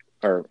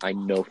I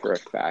know for a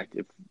fact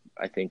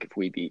if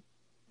we beat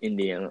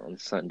Indiana on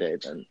Sunday,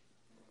 then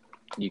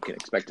you can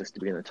expect us to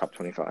be in the top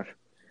 25.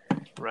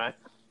 Right.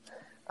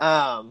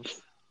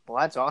 Well,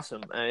 that's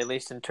awesome. At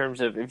least in terms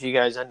of if you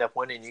guys end up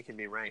winning, you can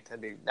be ranked.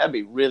 That'd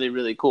be really,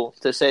 really cool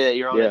to say that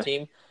you're on a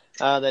team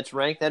that's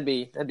ranked. That'd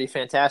be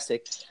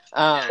fantastic.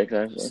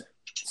 Exactly.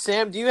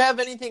 Sam, do you have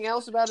anything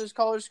else about his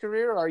college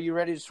career, or are you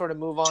ready to sort of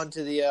move on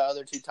to the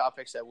other 2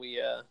 topics that we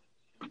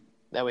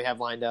have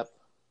lined up?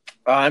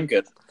 I'm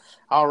good.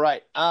 All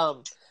right.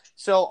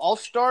 So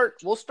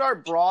we'll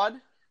start broad,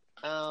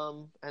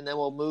 and then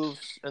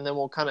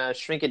we'll kind of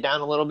shrink it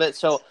down a little bit.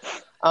 So,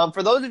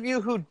 for those of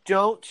you who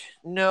don't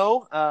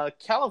know,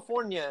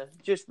 California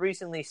just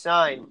recently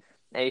signed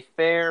a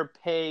Fair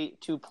Pay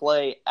to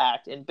Play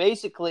Act, and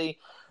basically,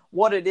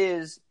 what it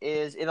is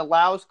it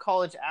allows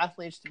college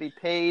athletes to be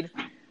paid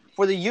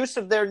for the use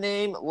of their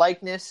name,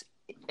 likeness,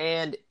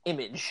 and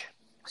image.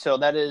 So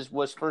that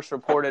was first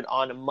reported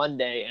on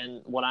Monday,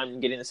 and what I'm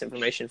getting this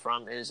information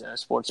from is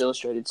Sports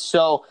Illustrated.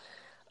 So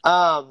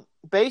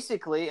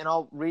basically, and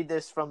I'll read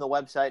this from the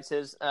website, it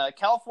says,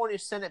 California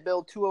Senate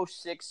Bill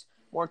 206,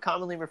 more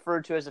commonly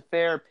referred to as the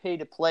Fair Pay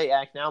to Play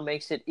Act, now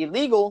makes it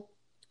illegal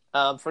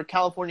for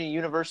California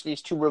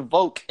universities to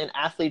revoke an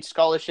athlete's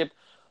scholarship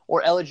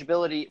or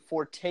eligibility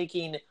for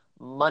taking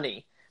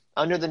money.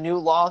 Under the new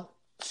law,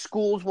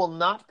 schools will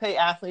not pay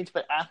athletes,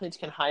 but athletes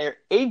can hire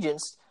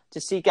agents to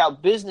seek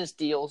out business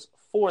deals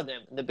for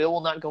them. The bill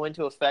will not go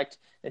into effect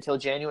until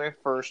January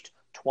 1st,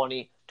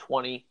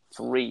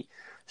 2023.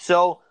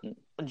 So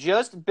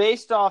just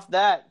based off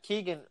that,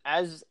 Keegan,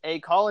 as a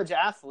college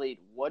athlete,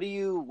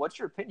 what's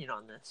your opinion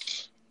on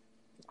this?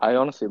 I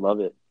honestly love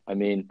it. I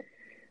mean,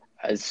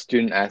 as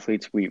student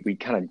athletes, we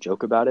kind of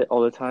joke about it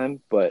all the time,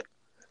 but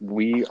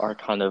we are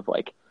kind of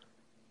like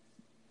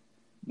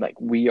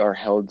we are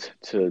held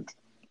to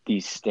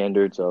these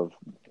standards of,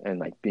 and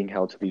like being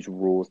held to these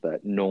rules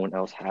that no one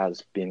else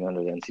has, being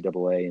under the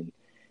NCAA. And,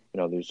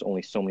 there's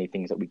only so many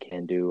things that we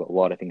can do, a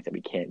lot of things that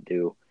we can't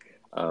do.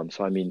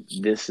 So, I mean,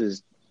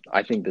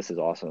 I think this is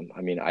awesome.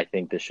 I mean, I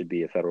think this should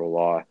be a federal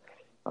law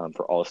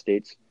for all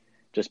states,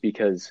 just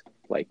because,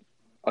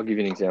 I'll give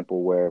you an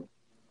example where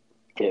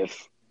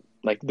if,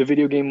 the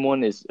video game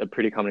one is a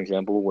pretty common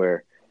example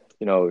where,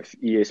 if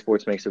EA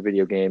Sports makes a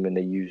video game and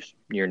they use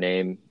your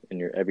name and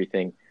your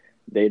everything,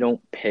 they don't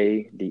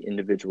pay the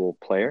individual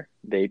player.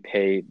 They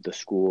pay the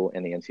school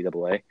and the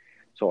NCAA.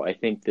 So I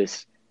think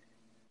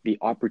the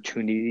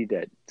opportunity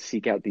that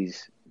seek out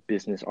these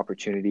business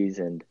opportunities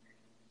and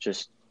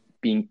just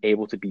being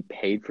able to be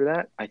paid for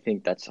that, I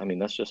think that's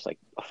just like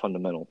a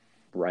fundamental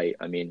right.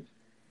 I mean,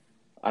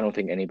 I don't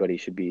think anybody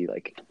should be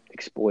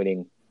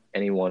exploiting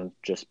anyone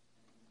just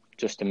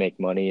to make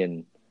money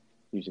and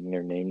using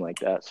their name like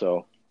that.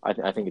 So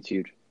I think it's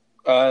huge.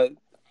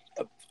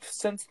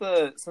 Since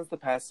the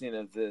passing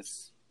of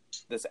this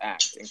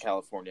act in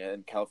California,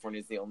 and California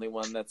is the only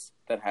one that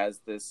has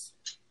this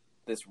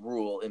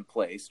rule in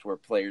place where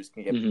players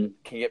can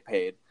get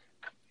paid.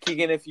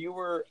 Keegan, if you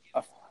were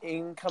an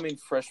incoming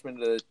freshman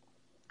to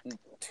the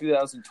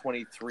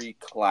 2023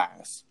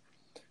 class,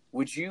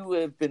 would you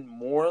have been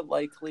more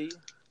likely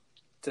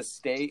to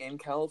stay in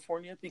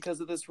California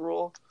because of this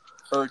rule,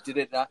 or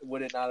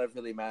would it not have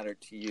really mattered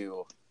to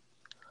you?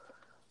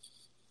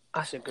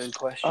 That's a good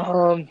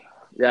question.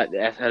 Yeah,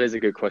 that is a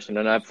good question,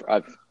 and I've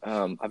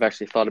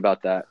actually thought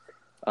about that.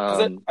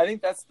 I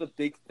think that's the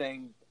big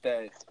thing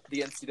that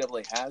the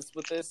NCAA has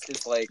with this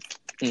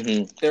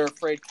is they're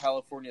afraid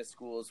California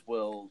schools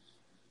will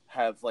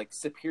have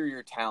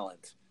superior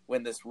talent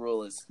when this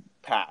rule is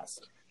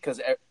passed, because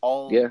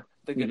all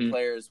the good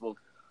players will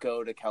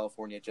go to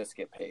California just to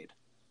get paid.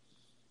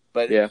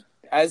 But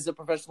as a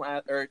professional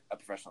athlete,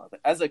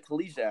 as a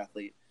collegiate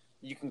athlete,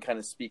 you can kind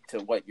of speak to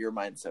what your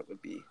mindset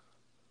would be.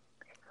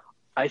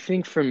 I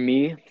think for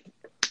me,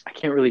 I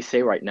can't really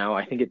say right now.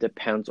 I think it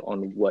depends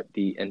on what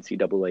the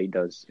NCAA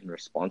does in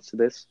response to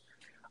this.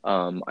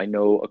 I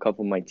know a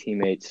couple of my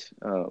teammates,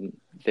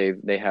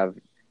 they have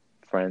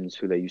friends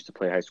who they used to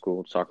play high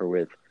school soccer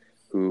with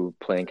who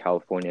play in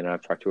California, and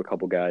I've talked to a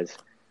couple guys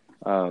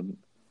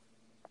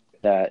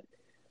that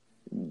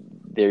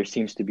there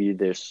seems to be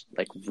this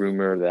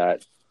rumor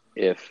that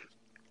if,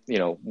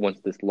 once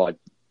this law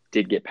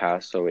did get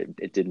passed, so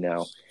it did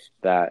now,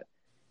 that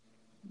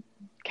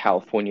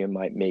California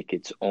might make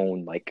its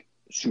own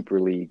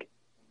super league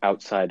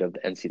outside of the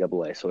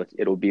NCAA. So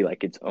it'll be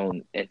its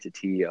own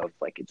entity of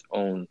its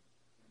own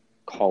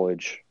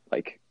college,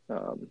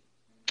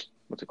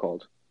 what's it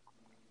called?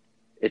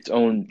 Its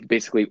own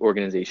basically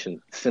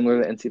organization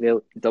similar to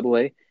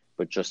NCAA,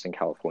 but just in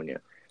California.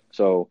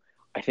 So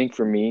I think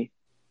for me,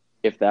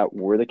 if that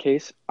were the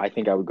case, I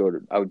think I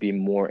would be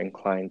more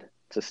inclined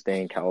to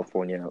stay in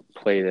California,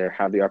 play there,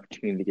 have the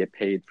opportunity to get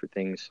paid for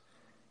things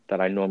that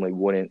I normally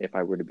wouldn't if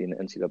I were to be in the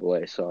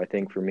NCAA. So I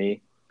think for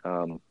me,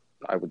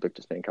 I would look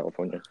to stay in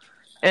California.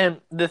 And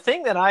the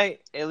thing that I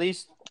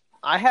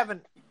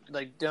haven't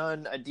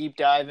done a deep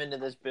dive into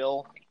this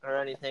bill or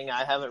anything.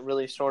 I haven't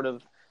really sort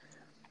of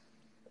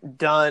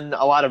done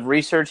a lot of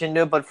research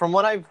into it, but from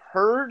what I've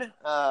heard,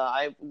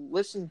 I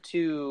listened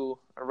to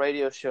a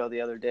radio show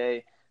the other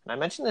day, and I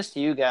mentioned this to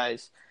you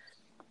guys,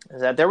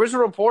 is that there was a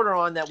reporter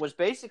on that was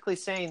basically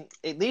saying,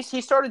 at least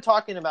he started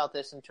talking about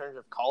this in terms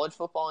of college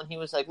football, and he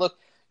was like, look,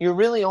 you're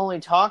really only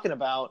talking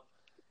about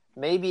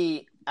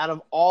maybe out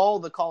of all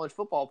the college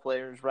football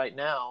players right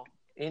now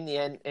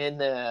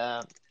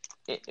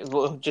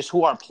just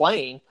who are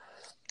playing,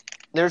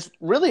 there's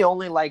really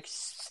only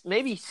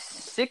maybe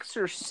 6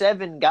 or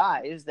 7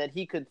 guys that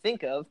he could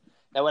think of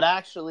that would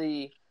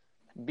actually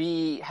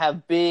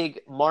have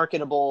big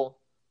marketable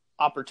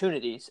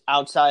opportunities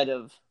outside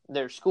of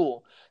their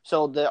school.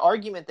 So the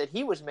argument that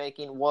he was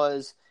making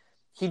was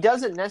he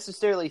doesn't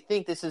necessarily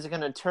think this is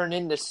going to turn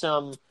into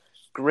some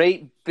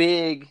great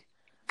big,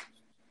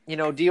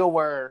 deal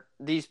where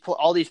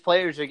all these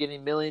players are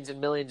getting millions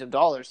and millions of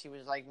dollars. He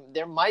was like,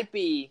 there might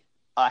be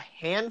a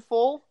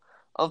handful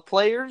of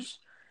players,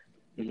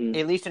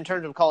 at least in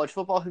terms of college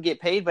football, who get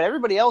paid, but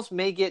everybody else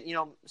may get,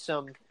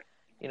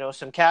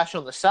 some cash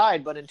on the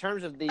side. But in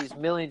terms of these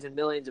millions and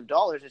millions of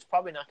dollars, it's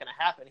probably not going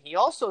to happen. He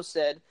also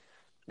said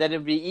that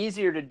it'd be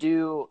easier to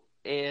do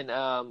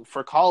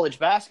for college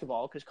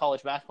basketball, because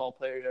college basketball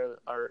players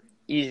are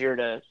easier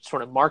to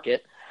sort of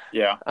market.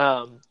 Yeah.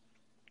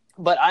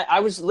 But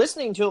I was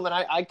listening to him, and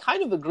I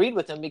kind of agreed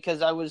with him,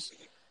 because I was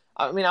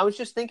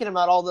just thinking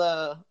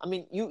about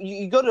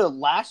you go to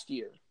last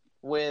year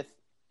with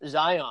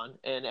Zion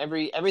and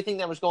everything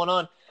that was going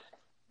on.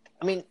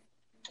 I mean,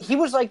 he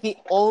was like the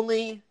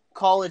only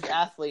college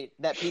athlete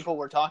that people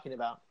were talking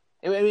about.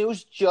 It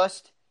was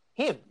just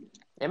him.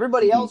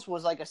 Everybody else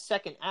was like a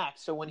second act.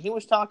 So when he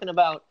was talking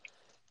about,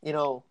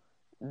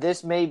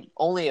 this may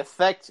only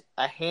affect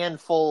a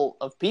handful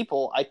of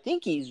people, I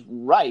think he's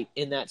right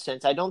in that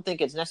sense. I don't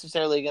think it's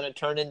necessarily going to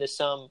turn into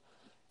some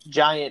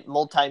giant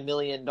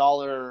multi-million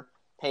dollar,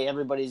 hey,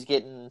 everybody's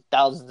getting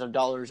thousands of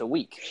dollars a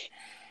week.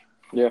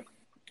 Yeah,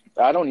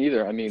 I don't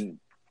either. I mean,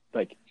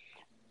 like,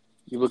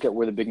 you look at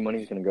where the big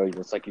money is going to go.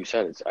 It's like you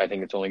said. I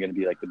think it's only going to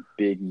be like the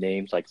big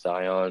names like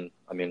Zion.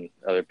 I mean,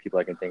 other people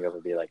I can think of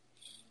would be like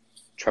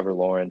Trevor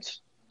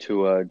Lawrence,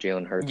 Tua,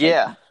 Jalen Hurts.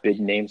 Yeah, like big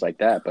names like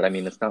that. But I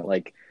mean, it's not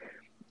like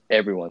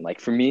everyone. Like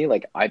for me,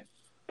 like I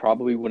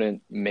probably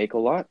wouldn't make a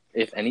lot,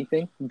 if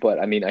anything. But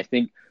I mean, I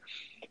think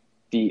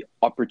the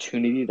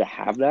opportunity to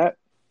have that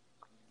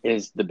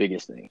is the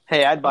biggest thing.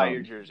 Hey, I'd buy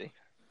your jersey.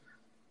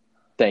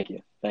 Thank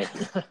you.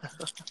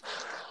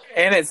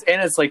 And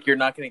it's like you're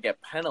not going to get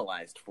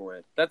penalized for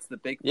it. That's the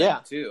big thing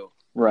too.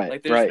 Right.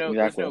 Like exactly.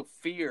 There's no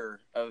fear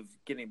of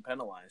getting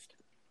penalized.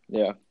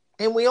 Yeah.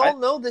 And we all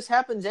know this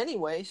happens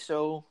anyway,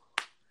 so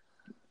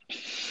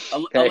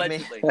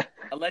allegedly.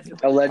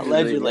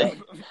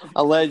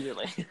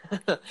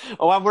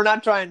 Oh, we're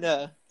not trying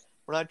to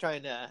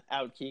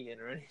out Keegan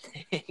or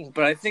anything.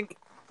 But I think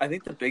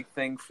the big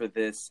thing for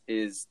this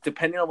is,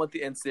 depending on what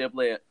the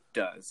NCAA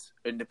does,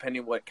 and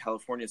depending on what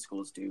California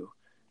schools do,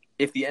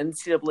 if the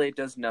NCAA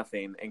does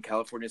nothing and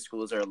California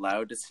schools are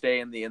allowed to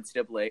stay in the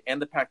NCAA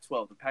and the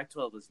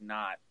Pac-12 is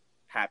not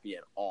happy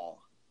at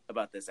all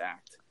about this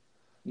act,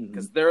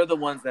 because they're the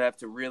ones that have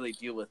to really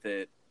deal with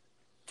it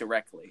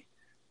directly.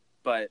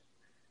 But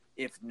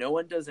if no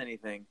one does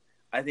anything,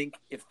 I think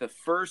if the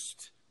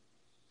first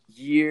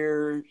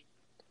 2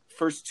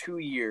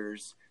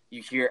 years,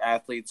 you hear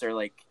athletes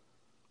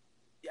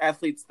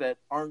that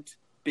aren't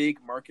big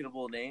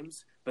marketable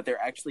names, but they're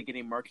actually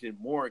getting marketed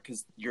more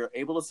because you're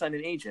able to sign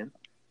an agent,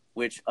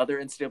 which other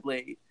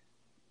NCAA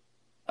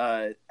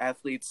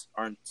athletes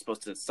aren't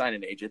supposed to sign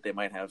an agent. They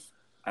might have,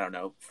 I don't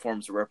know,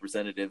 forms of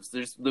representatives.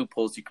 There's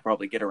loopholes you could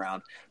probably get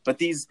around. But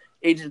these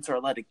agents are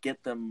allowed to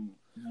get them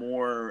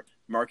more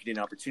marketing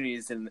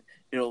opportunities, and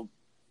it'll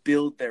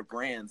build their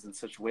brands in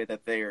such a way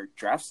that their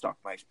draft stock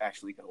might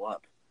actually go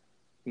up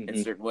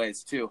in certain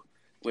ways too,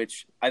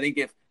 which I think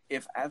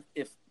if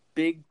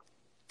big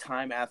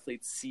time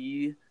athletes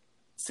see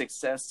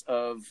success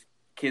of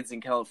kids in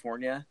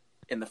California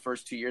in the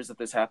first 2 years of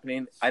this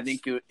happening, I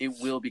think it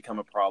will become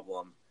a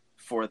problem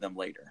for them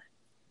later.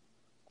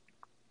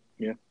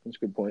 Yeah, that's a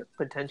good point.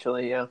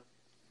 Potentially, yeah.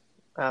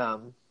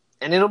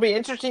 And it'll be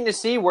interesting to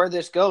see where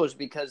this goes,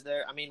 because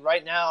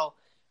right now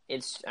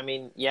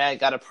it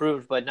got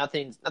approved, but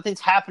nothing's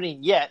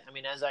happening yet.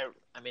 As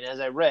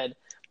I read,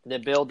 the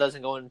bill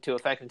doesn't go into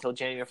effect until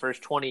January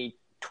 1st,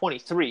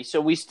 2023. So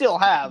we still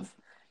have,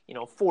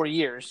 4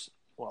 years,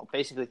 well,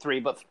 basically 3,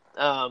 but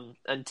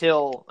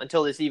until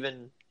this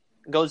even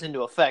goes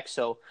into effect.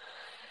 So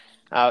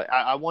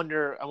I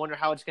wonder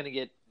how it's going to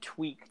get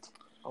tweaked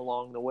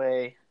along the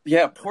way.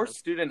 Yeah, poor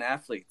student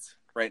athletes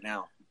right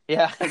now.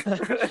 Yeah.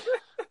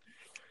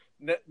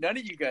 None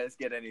of you guys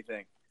get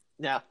anything.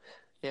 Yeah.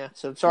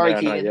 So sorry,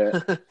 Keegan.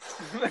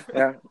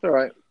 Yeah, it's all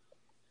right.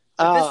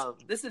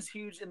 This is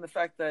huge in the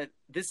fact that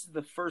this is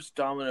the first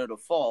domino to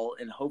fall,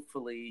 and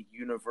hopefully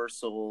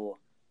universal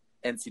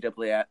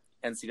NCAA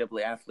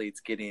athletes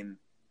getting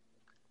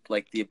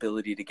like the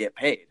ability to get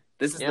paid.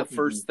 This is the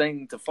first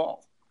thing to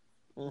fall.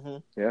 Mm-hmm.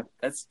 Yeah,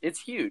 it's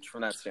huge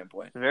from that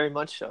standpoint. Very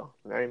much so.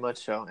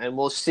 And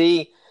we'll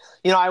see.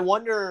 I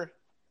wonder,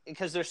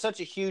 because there's such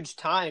a huge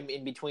time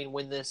in between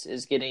when this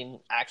is getting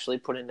actually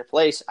put into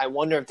place. I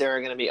wonder if there are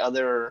going to be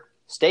other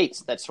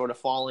states that sort of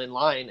fall in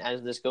line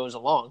as this goes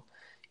along.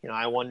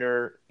 I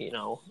wonder,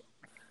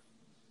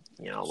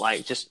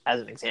 like just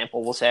as an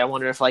example, we'll say, I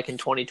wonder if like in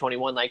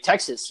 2021, like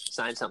Texas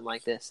signed something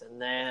like this,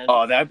 and then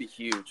that'd be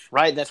huge,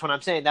 right? That's what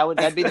I'm saying.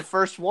 That'd be the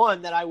first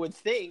one that I would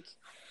think.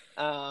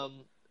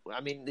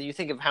 You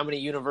think of how many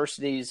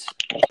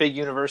big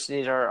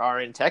universities are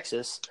in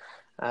Texas.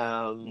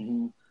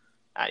 I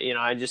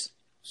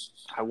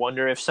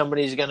wonder if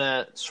somebody's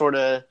gonna sort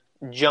of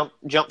jump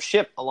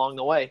ship along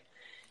the way.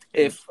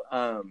 If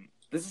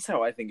this is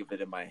how I think of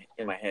it in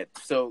my head.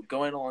 So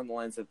going along the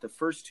lines of the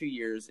first 2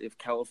 years, if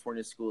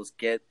California schools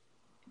get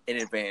an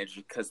advantage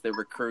because their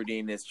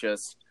recruiting is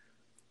just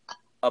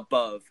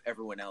above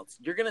everyone else,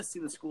 you're going to see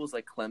the schools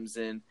like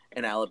Clemson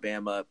and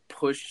Alabama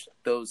push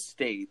those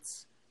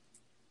states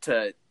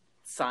to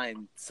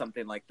sign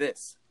something like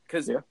this.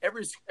 Because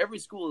every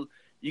school,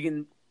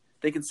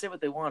 they can say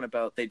what they want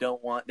about they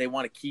want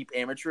to keep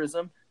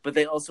amateurism, but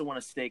they also want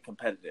to stay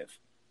competitive.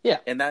 Yeah.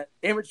 And that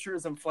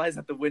amateurism flies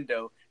out the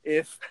window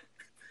if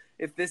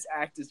this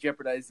act is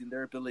jeopardizing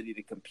their ability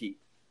to compete.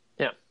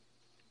 Yeah.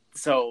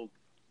 So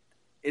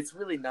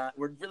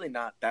we're really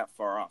not that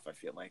far off, I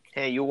feel like.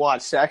 Hey, you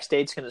watch, Sac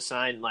State's going to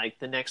sign like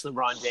the next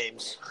LeBron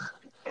James.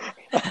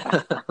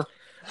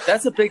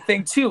 That's a big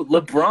thing too.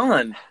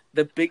 LeBron,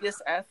 the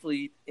biggest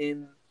athlete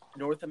in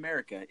North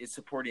America, is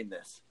supporting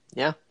this.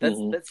 Yeah.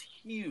 That's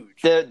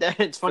huge.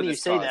 It's funny you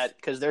say that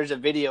because there's a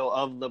video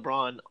of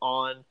LeBron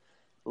on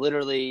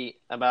literally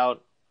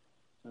about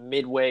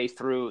midway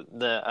through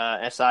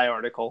the SI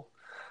article.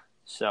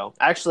 So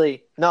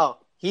actually, no,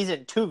 he's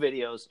in 2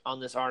 videos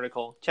on this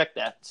article. Check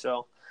that.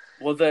 So,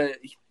 well,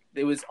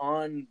 it was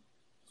on,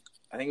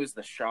 I think it was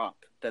the Shop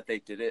that they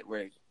did it,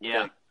 where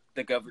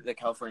the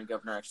California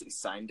governor actually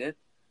signed it,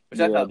 which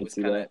I thought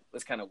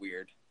was kind of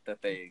weird that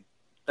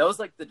was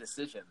like the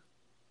decision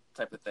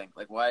type of thing.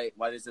 Like, why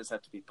does this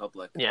have to be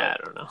public? Yeah,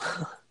 I don't know.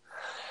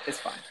 It's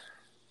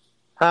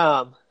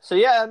fine. So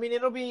yeah, I mean,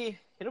 it'll be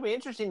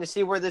interesting to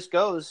see where this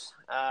goes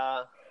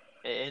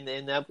in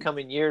the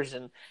upcoming years,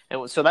 and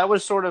so that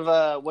was sort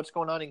of what's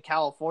going on in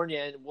California,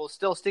 and we'll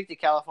still stick to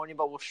California,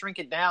 but we'll shrink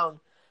it down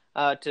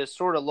to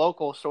sort of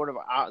local, sort of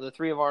the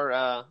 3 of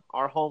our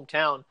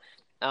hometown.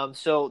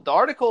 So the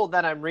article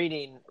that I'm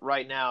reading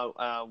right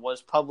now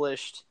was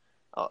published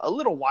a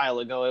little while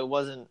ago. It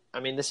wasn't.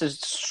 I mean, this is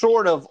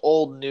sort of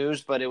old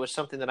news, but it was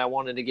something that I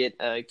wanted to get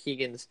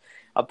Keegan's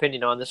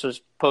opinion on. This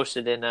was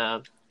posted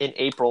in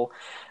April,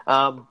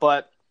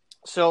 but.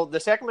 So the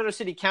Sacramento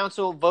City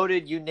Council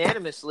voted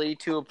unanimously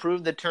to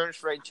approve the terms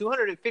for a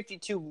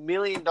 $252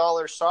 million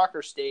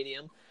soccer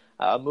stadium,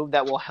 a move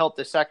that will help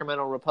the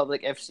Sacramento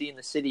Republic FC and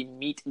the city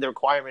meet the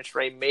requirements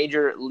for a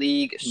Major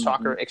League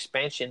Soccer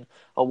expansion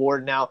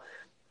award. Now,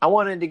 I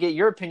wanted to get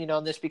your opinion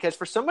on this because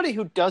for somebody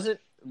who doesn't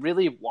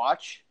really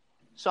watch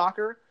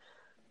soccer,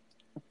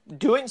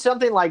 doing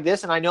something like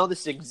this, and I know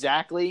this is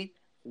exactly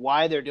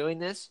why they're doing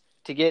this,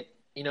 to get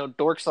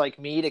dorks like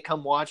me to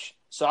come watch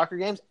soccer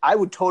games, I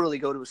would totally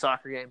go to a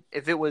soccer game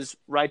if it was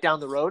right down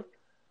the road.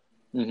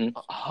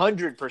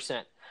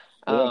 100%.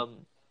 Yeah.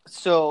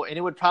 So, and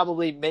it would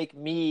probably make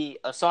me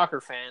a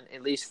soccer fan,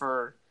 at least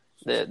for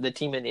the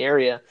team in the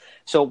area.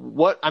 So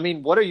what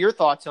are your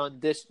thoughts on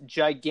this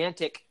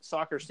gigantic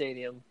soccer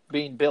stadium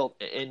being built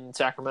in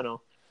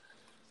Sacramento?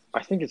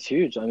 I think it's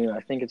huge. I mean, I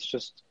think it's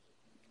just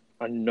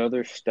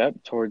another step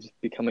towards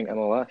becoming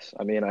MLS.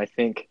 I mean, I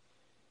think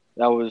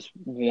that was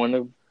one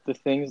of the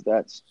things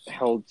that's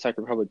held Sac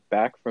Republic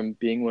back from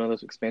being one of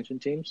those expansion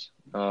teams.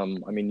 I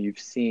mean, you've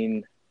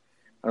seen,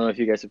 I don't know if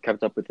you guys have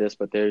kept up with this,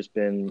 but there's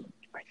been,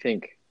 I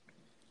think,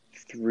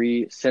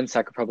 3 since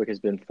Sac Republic has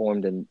been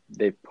formed and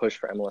they've pushed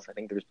for MLS. I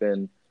think there's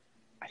been,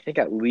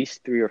 at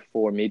least 3 or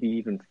 4, maybe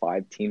even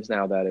 5 teams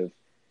now that have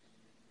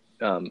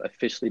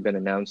officially been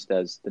announced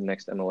as the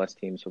next MLS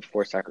teams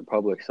for Sac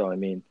Republic. So, I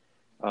mean,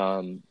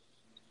 I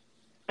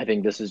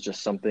think this is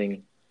just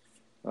something,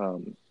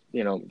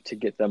 to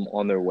get them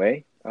on their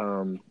way.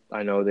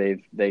 I know they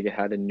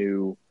had a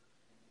new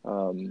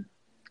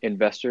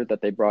investor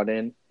that they brought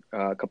in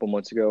a couple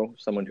months ago.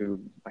 Someone who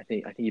I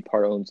think he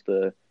part owns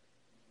the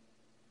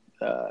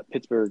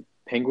Pittsburgh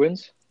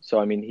Penguins. So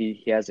I mean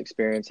he has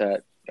experience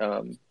at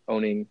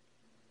owning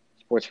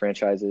sports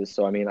franchises.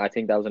 So I mean I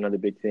think that was another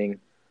big thing.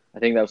 I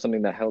think that was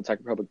something that held Sac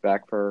Republic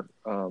back for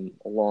a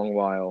long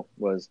while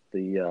was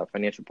the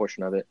financial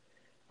portion of it.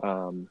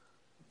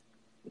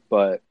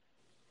 But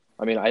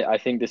I mean, I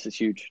think this is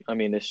huge. I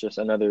mean, it's just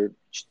another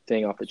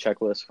thing off the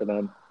checklist for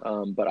them.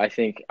 But I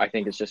think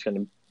it's just going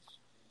to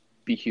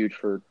be huge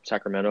for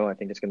Sacramento. I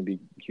think it's going to be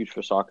huge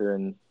for soccer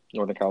in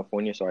Northern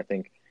California. So I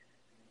think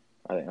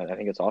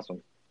it's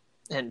awesome.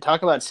 And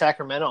talk about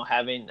Sacramento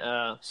having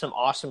some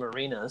awesome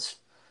arenas.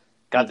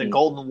 Got the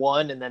Golden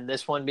One, and then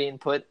this one being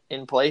put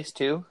in place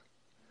too.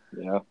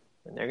 Yeah,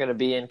 and they're going to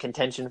be in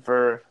contention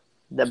for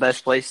the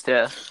best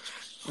venues.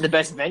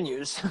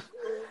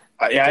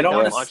 I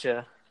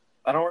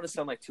don't want to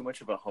sound like too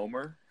much of a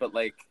homer, but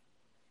like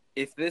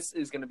if this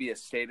is going to be a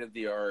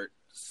state-of-the-art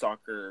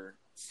soccer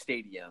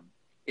stadium,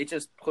 it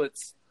just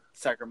puts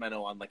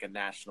Sacramento on like a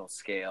national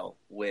scale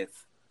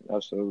with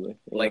absolutely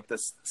like the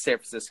San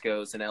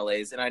Franciscos and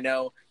LAs. And I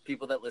know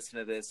people that listen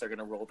to this are going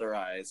to roll their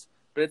eyes,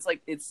 but it's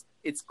like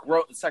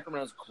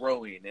Sacramento's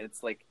growing and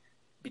it's like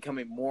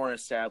becoming more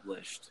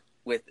established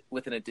with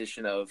an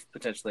addition of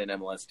potentially an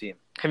MLS team.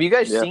 Have you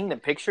guys seen the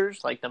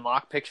pictures, like the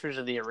mock pictures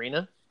of the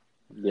arena?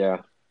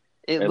 Yeah.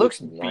 It looks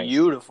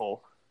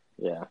beautiful.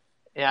 Yeah.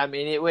 Yeah, I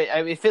mean,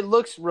 if it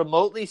looks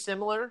remotely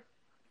similar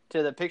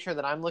to the picture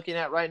that I'm looking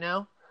at right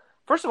now,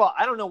 First of all,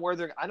 I don't know where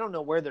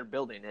they're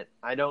building it.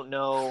 I don't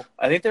know.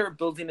 I think they were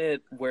building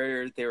it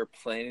where they were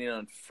planning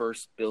on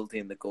first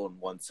building the Golden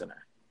One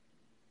Center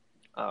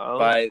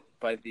by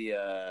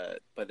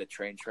the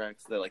train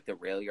tracks, the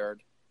rail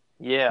yard.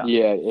 Yeah,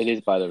 it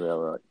is by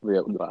the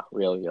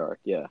rail yard.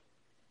 Yeah,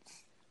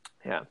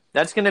 yeah.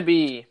 That's gonna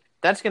be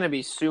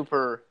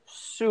super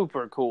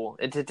super cool.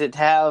 To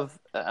have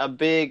a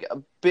big,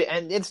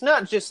 and it's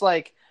not just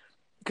like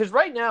because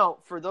right now,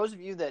 for those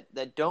of you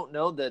that don't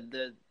know,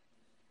 the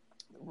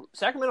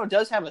Sacramento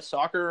does have a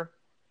soccer.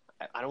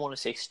 I don't want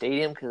to say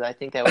stadium because I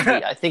think that would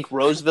be. I think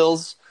Roseville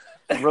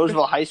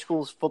High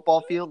School's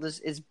football field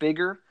is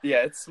bigger.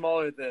 Yeah, it's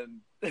smaller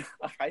than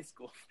a high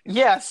school.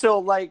 Yeah, so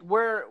like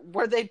where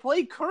they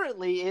play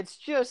currently,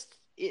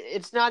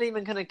 it's not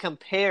even going to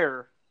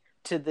compare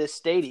to this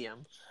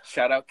stadium.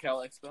 Shout out Cal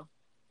Expo.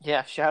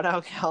 Yeah, shout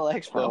out Cal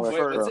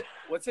Expo.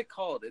 What's it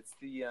called? It's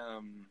the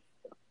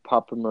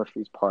Papa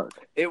Murphy's Park.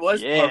 It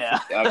was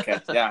perfect. Okay,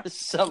 yeah.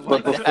 Something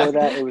But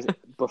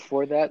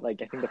before that,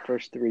 like I think the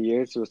first 3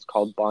 years it was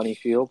called Bonnie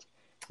Field,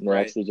 and they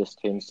actually just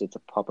changed it to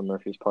Papa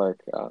Murphy's Park.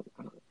 I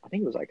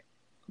think it was like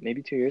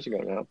maybe 2 years ago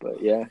now,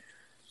 but yeah.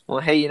 Well,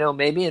 hey,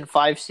 maybe in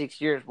 5-6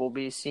 years we'll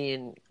be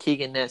seeing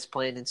Keegan Ness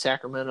playing in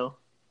Sacramento.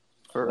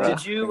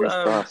 Did you,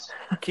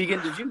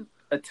 Keegan? Did you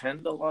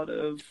attend a lot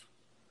of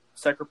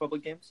Sac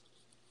Republic games?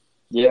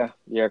 Yeah,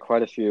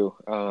 quite a few.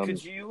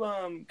 Could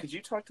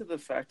you talk to the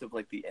fact of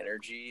like the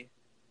energy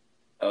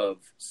of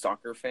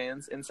soccer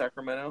fans in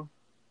Sacramento?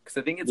 Because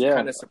I think it's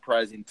kind of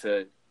surprising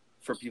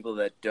for people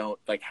that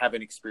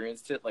haven't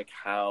experienced it, like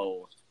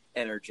how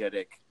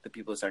energetic the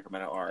people of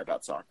Sacramento are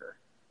about soccer.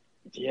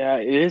 Yeah,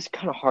 it is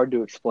kind of hard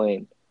to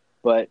explain,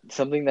 but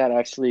something that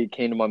actually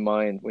came to my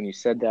mind when you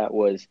said that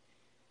was,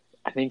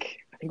 I think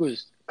it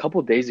was a couple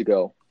of days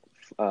ago,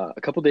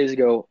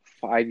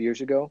 5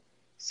 years ago.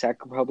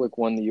 Sac Republic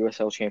won the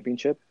USL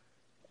Championship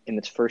in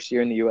its first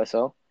year in the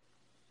USL.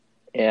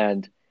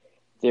 And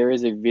there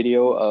is a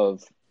video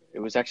of, it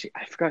was actually,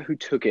 I forgot who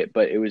took it,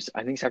 but it was,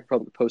 I think Sac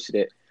Republic posted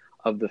it,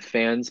 of the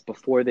fans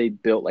before they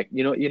built, at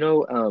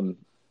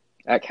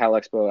Cal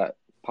Expo at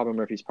Papa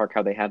Murphy's Park,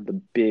 how they had the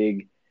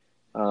big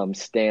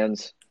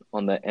stands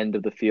on the end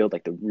of the field,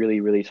 like the really,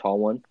 really tall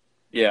one.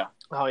 Yeah.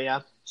 Oh,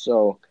 yeah.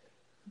 So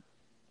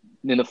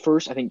in the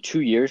first, I think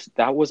 2 years,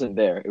 that wasn't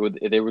there.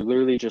 They were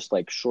literally just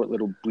like short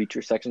little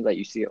bleacher sections that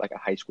you see at like a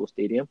high school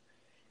stadium.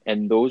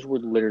 And those were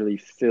literally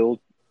filled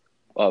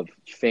of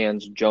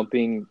fans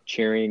jumping,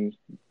 cheering.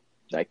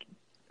 Like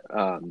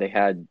they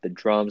had the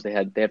drums, they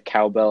have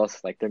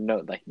cowbells. Like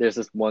there's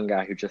this one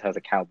guy who just has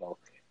a cowbell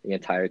the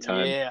entire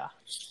time. Yeah.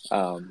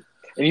 And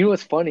you know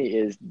what's funny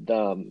is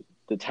the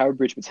Tower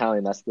Bridge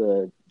Battalion, that's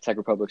the Sac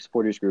Republic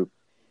supporters group.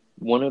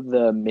 One of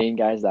the main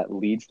guys that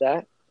leads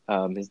that,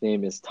 his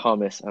name is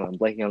Thomas, and I'm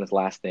blanking on his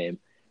last name,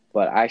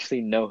 but I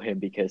actually know him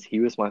because he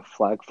was my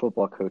flag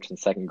football coach in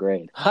second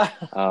grade. Oh,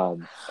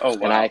 wow.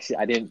 And I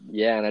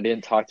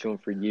didn't talk to him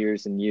for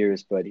years and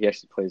years, but he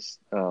actually plays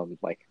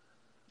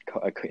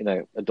in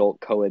an adult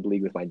co-ed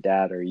league with my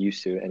dad, or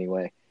used to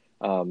anyway.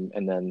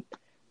 And then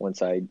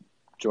once I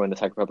joined the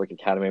Sac Republic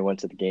Academy, I went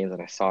to the games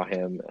and I saw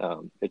him.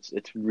 It's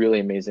really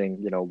amazing,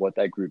 what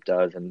that group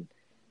does and,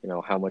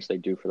 how much they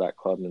do for that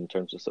club in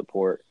terms of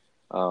support.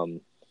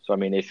 So, I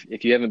mean,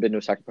 if you haven't been to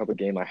a Sac Republic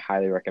game, I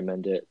highly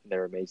recommend it.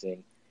 They're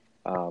amazing.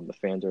 The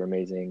fans are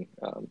amazing.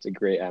 It's a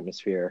great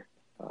atmosphere.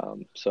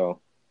 So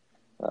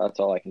that's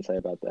all I can say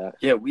about that.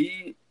 Yeah,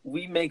 we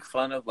make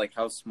fun of like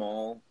how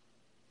small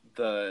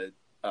the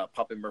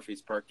Papa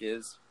Murphy's Park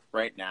is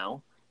right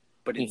now,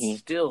 but it's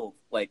still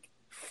like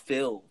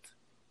filled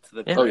to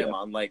the brim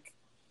on like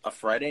a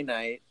Friday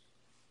night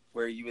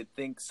where you would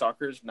think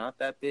soccer's not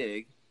that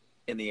big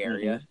in the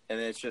area, and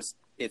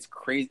it's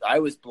crazy. I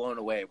was blown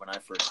away when I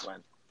first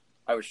went.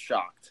 I was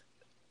shocked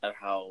at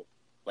how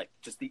like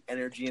just the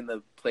energy in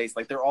the place.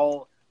 Like they're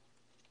all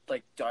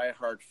like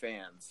diehard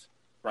fans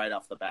right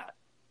off the bat.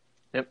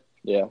 Yep.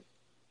 Yeah.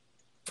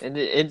 And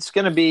it's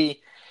gonna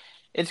be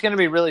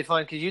really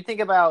fun because you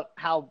think about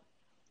how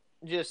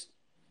just.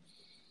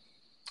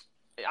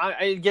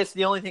 I guess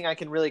the only thing I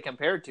can really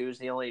compare it to is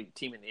the only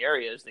team in the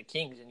area is the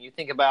Kings, and you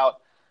think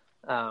about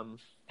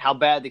how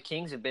bad the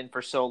Kings have been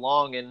for so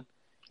long, and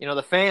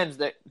the fans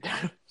that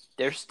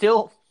they're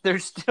still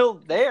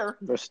there.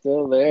 They're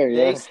still there.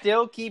 Yeah. They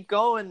still keep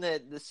going.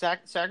 The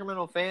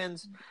Sacramento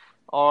fans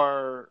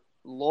are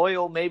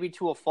loyal, maybe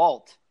to a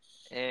fault,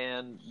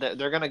 and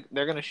they're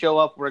gonna show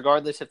up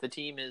regardless if the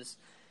team is,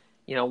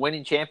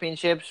 winning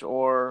championships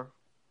or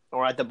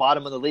at the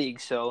bottom of the league.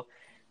 So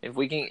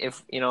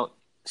if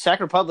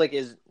Sac Republic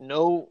is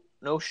no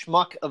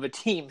schmuck of a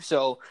team,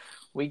 so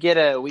we get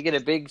a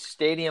big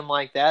stadium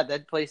like that.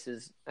 That place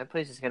is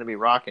going to be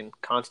rocking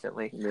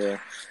constantly. Yeah.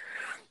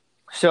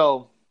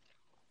 So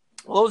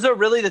those are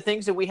really the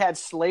things that we had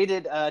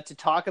slated to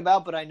talk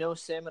about. But I know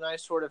Sam and I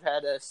sort of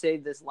had to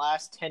save this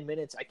last 10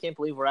 minutes. I can't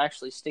believe we're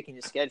actually sticking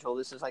to schedule.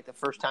 This is like the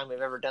first time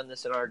we've ever done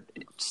this in our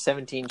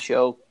 17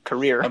 show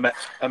career.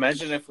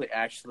 Imagine if we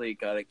actually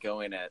got it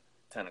going at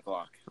 10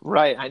 o'clock.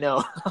 Right, I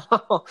know.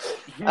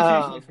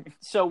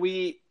 So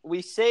we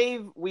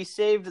saved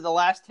the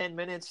last 10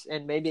 minutes,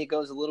 and maybe it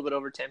goes a little bit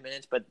over 10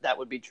 minutes, but that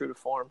would be true to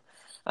form.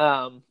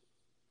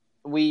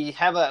 We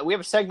have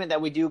a segment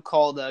that we do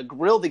called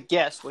Grill the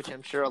Guest, which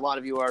I'm sure a lot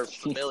of you are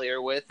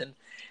familiar with, and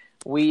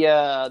we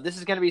this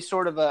is going to be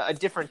sort of a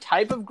different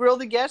type of Grill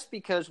the Guest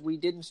because we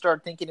didn't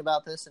start thinking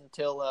about this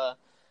until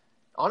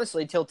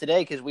honestly till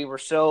today, because we were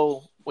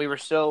so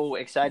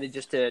excited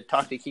just to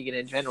talk to Keegan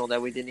in general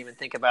that we didn't even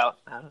think about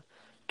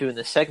doing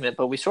this segment.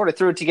 But we sort of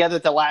threw it together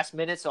at the last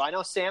minute. So I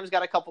know Sam's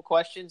got a couple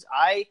questions.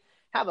 I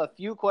have a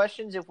few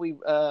questions if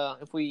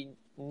we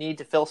need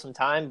to fill some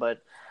time,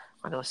 but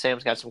I know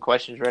Sam's got some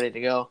questions ready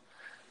to go.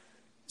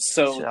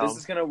 So this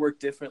is going to work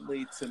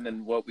differently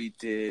than what we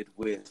did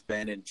with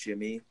Ben and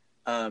Jimmy.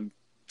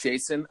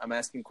 Jason, I'm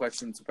asking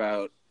questions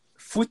about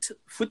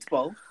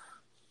football,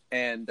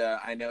 and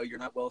I know you're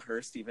not well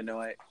versed, even though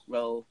I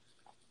well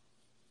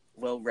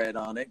read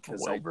on it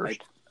because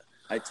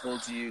I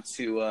told you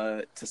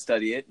to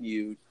study it, and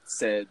you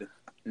said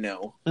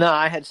no. No,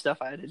 I had stuff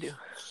I had to do.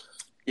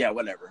 Yeah,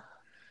 whatever.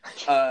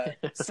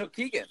 So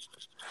Keegan,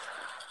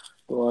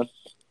 Go on.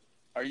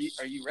 Are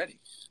you ready?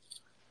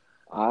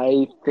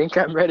 I think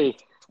I'm ready.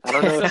 I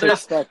don't know what to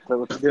expect, but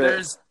let's do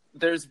it.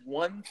 There's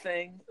one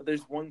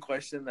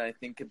question that I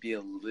think could be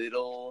a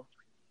little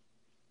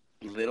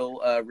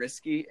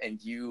risky, and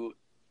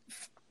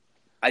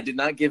I did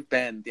not give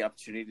Ben the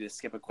opportunity to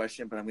skip a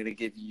question, but I'm going to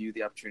give you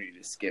the opportunity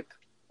to skip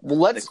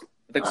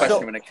the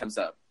question when it comes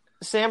up.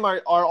 Sam,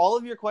 are all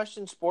of your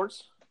questions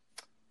sports?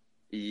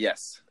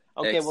 Yes.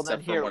 Okay, well then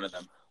except for one of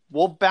them.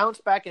 We'll bounce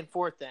back and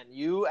forth then.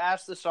 You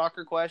ask the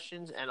soccer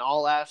questions, and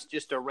I'll ask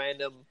just a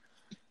random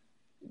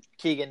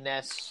Keegan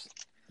Ness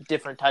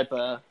different type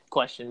of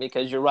question,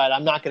 because you're right.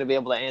 I'm not going to be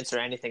able to answer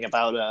anything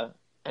about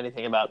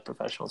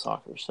professional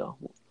soccer.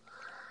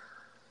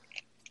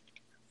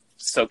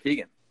 So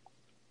Keegan.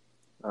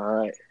 All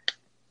right.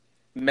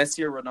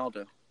 Messi or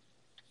Ronaldo?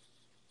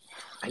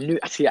 I knew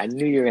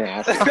you were going to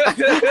ask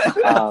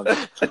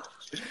that.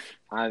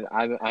 I'm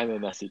a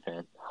Messi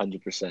fan,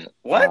 100%.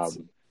 What?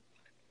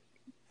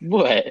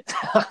 What?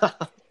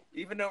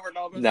 Even though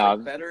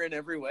Ronaldo's better in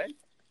every way?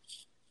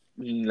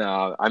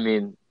 No, I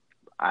mean,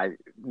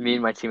 me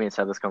and my teammates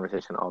have this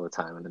conversation all the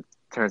time, and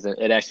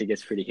it actually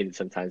gets pretty heated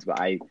sometimes.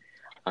 But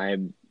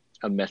I'm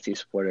a Messi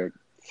supporter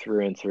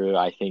through and through.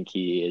 I think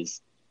he is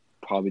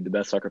probably the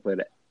best soccer player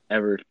to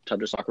ever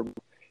touch a soccer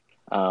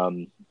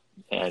ball.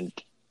 And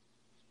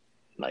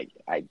like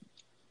I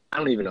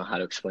don't even know how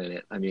to explain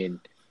it. I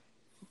mean,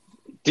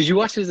 did you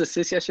watch his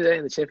assist yesterday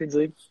in the Champions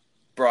League?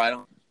 Bro, I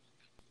don't.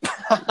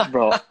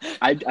 Bro,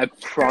 I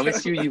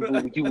promise you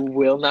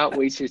will not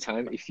waste your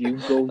time if you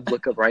go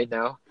look up right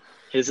now.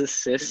 His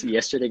assist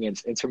yesterday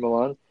against Inter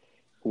Milan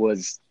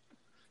was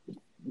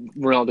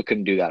Ronaldo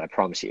couldn't do that. I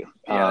promise you.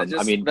 Yeah,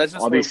 that's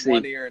just obviously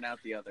one ear and out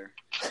the other.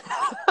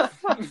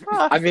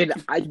 I mean,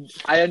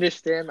 I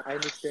understand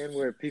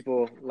where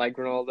people like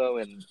Ronaldo,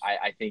 and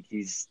I think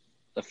he's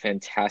a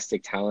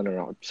fantastic talent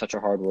and such a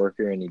hard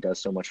worker, and he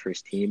does so much for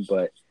his team.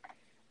 But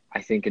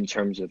I think in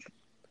terms of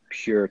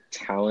pure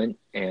talent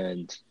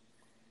and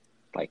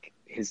like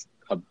his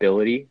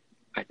ability,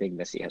 I think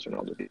Messi has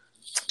Ronaldo.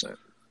 So.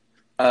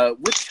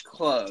 Which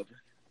club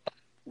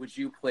would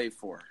you play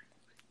for?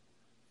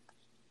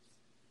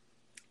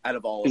 Out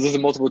of all of them. Is this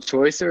a multiple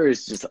choice or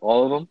is it just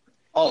all of them?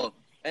 All of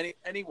them.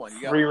 Anyone.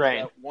 You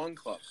got one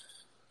club.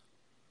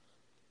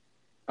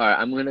 All right,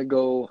 I'm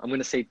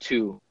gonna say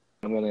two.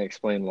 I'm gonna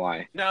explain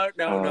why. No.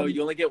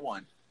 You only get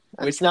one.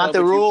 It's not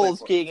the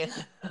rules, Keegan.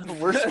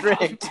 We're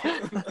strict.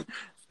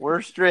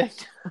 We're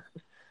strict.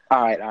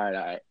 All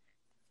right.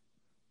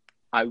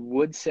 I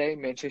would say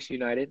Manchester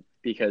United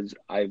because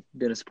I've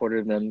been a supporter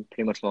of them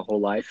pretty much my whole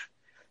life.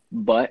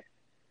 But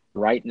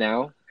right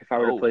now, if I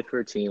were to play for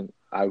a team,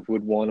 I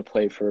would want to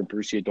play for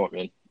Borussia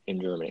Dortmund in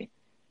Germany.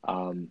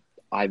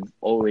 I've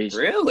always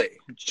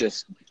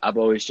just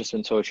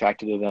been so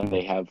attracted to them.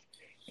 They have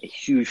a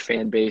huge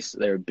fan base.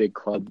 They're a big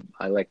club.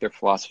 I like their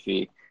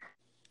philosophy.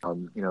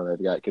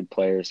 They've got good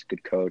players,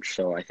 good coach.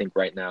 So I think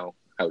right now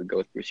I would go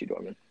with Borussia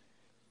Dortmund.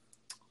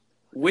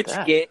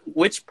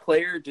 Which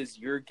player does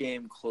your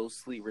game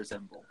closely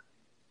resemble?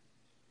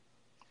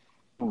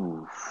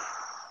 Ooh.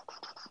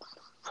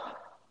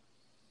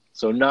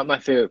 So not my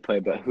favorite play,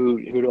 but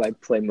who do I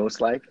play most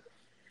like?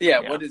 Yeah.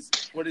 What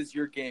is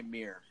your game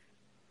mirror?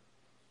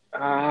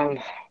 I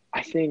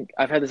think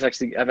I've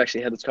actually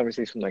had this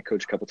conversation with my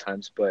coach a couple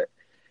times, but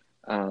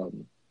I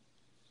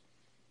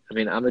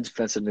mean, I'm a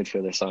defensive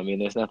midfielder, so I mean,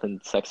 there's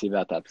nothing sexy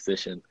about that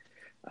position.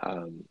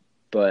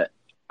 But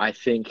I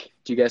think,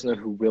 do you guys know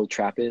who Will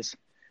Trapp is?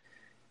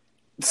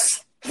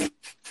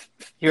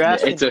 You're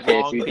asking it's okay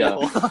if you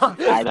don't.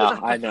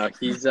 I know.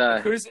 He's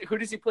who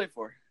does he play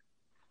for?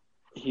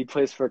 He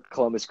plays for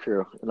Columbus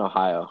Crew in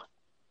Ohio.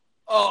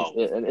 Oh,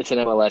 it's an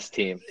MLS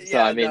team.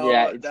 So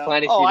yeah, it's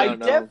fine if you don't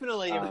know. I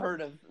definitely have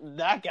heard of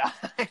that guy.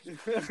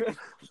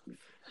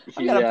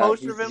 I got a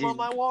poster of him on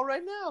my wall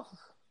right now.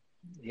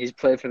 He's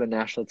played for the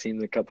national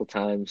team a couple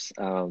times,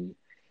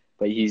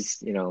 but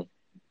he's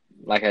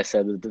like I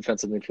said, the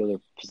defensive midfielder,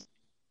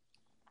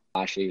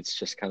 flashy. It's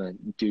just kind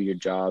of do your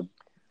job.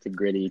 It's a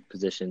gritty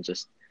position.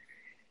 Just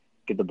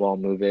get the ball,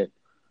 move it,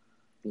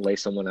 lay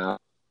someone out.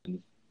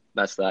 And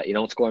that's that. You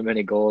don't score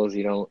many goals.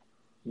 You don't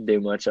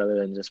do much other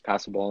than just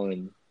pass the ball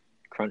and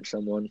crunch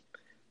someone.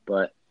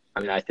 But,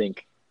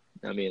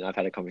 I've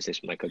had a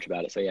conversation with my coach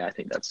about it. So, yeah, I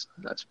think that's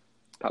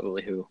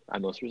probably who I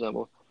most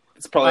resemble.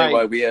 It's probably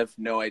why we have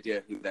no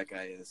idea who that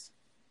guy is.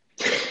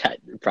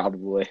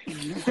 Probably.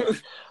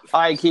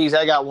 All right, Keegs,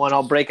 I got one.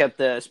 I'll break up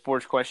the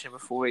sports question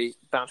before we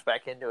bounce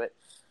back into it.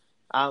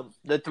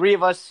 The three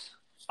of us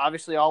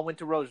obviously all went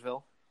to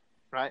Roseville,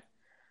 right?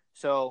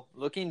 So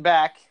looking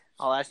back,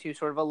 I'll ask you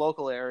sort of a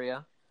local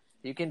area.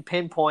 You can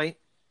pinpoint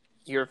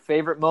your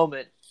favorite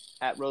moment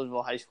at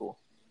Roseville High School.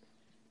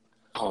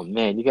 Oh,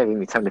 man, you got to give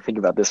me time to think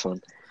about this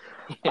one.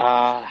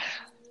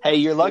 Hey,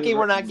 you're lucky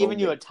we're not giving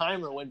you a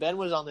timer. When Ben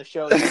was on the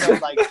show, you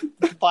had like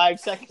 5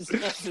 seconds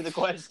to answer the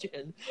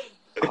question.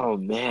 Oh,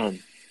 man.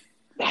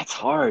 That's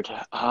hard.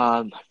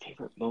 My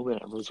favorite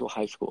moment at Roseville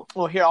High School.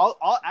 Well, here,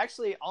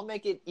 I'll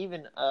make it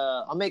even.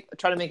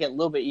 Try to make it a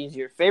little bit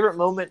easier. Favorite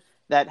moment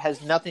that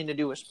has nothing to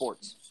do with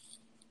sports.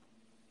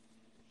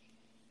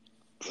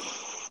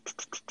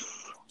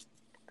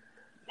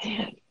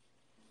 Man,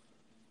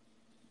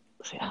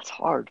 see, that's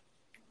hard.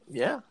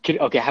 Yeah.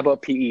 Okay, how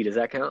about PE? Does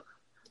that count?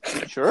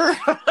 Sure.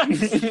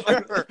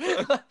 Sure.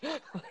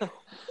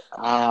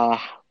 I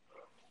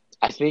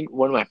think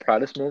one of my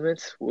proudest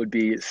moments would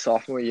be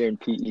sophomore year in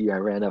PE. I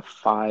ran a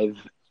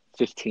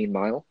 5:15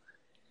 mile.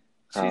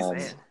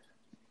 Man.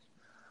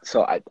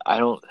 So I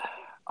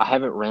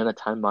haven't ran a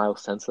time mile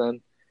since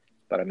then,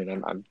 but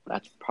I'm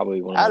that's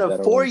probably one of out the of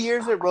better 4 ones.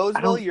 years at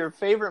Roseville, your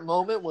favorite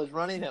moment was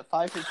running a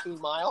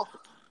 5:15 mile.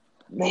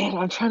 Man,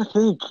 I'm trying to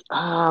think.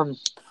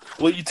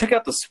 Well, you took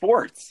out the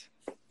sports.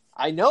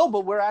 I know,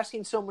 but we're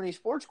asking so many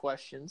sports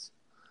questions.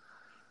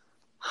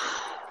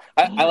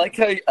 I like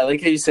how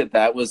you said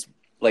that was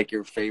like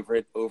your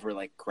favorite over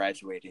like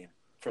graduating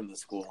from the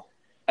school.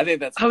 I think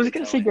that's. I was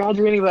gonna say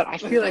graduating, but I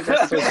feel like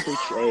that's so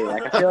cliche.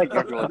 Like I feel like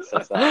everyone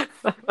says that.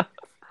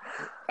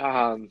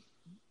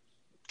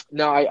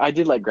 No, I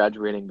did like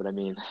graduating, but I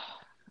don't know.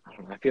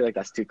 I feel like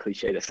that's too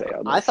cliche to say.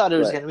 I thought it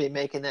was going to be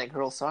making that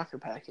girls' soccer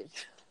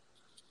package.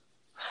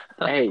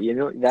 Hey,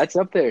 that's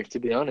up there, to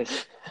be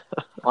honest.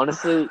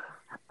 Honestly,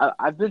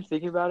 I've been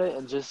thinking about it,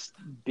 and just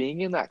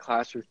being in that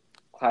class with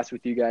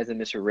you guys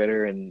and Mr.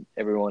 Ritter and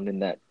everyone in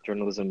that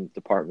journalism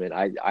department,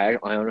 I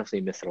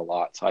honestly miss it a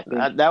lot. So I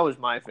think that was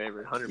my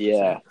favorite, 100%.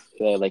 Yeah,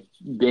 like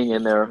being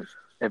in there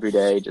every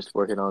day, just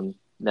working on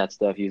that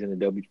stuff, using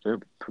Adobe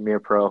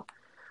Premiere Pro.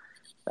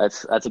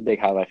 That's a big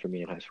highlight for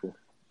me in high school.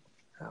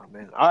 Oh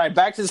man! All right,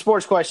 back to the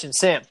sports question,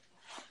 Sam.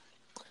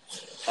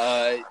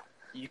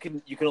 You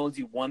can only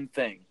do one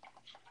thing.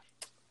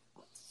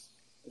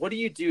 What do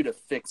you do to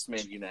fix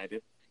Man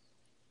United?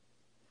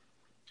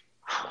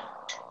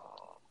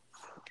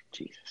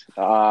 Jesus.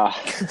 I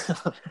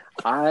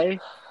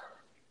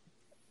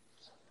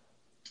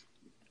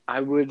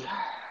would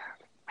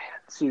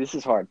see. This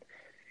is hard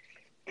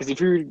because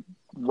if you're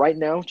right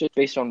now, just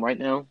based on right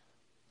now,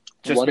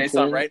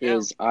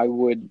 is I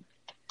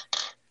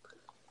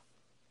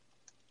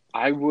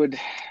would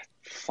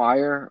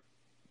fire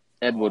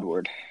Ed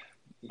Woodward.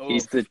 Oh.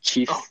 He's the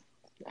chief. Oh.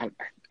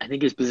 I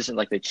think his position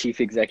like the chief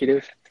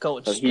executive.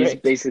 Going so straight. He's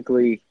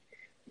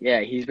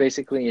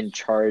basically in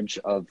charge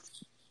of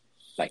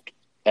like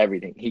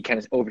everything. He kind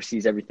of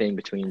oversees everything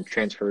between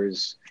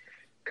transfers,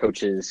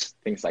 coaches,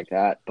 things like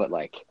that. But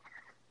like,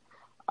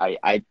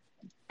 I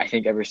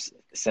think ever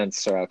since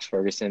Sir Alex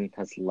Ferguson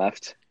has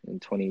left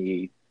in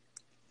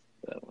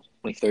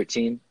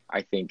 2013,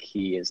 I think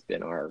he has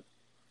been our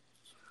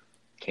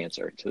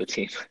cancer to the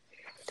team.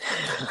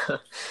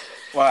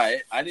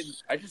 Why? I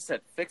just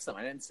said fix them.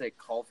 I didn't say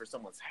call for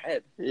someone's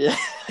head. Yeah.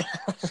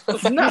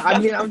 No,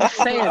 I'm just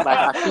saying.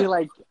 Like, I feel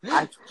like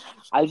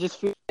I just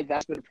feel like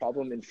that's been a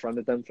problem in front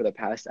of them for the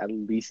past at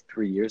least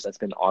 3 years. That's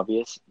been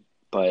obvious,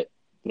 but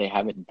they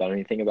haven't done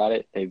anything about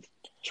it. They've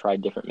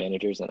tried different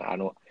managers, and I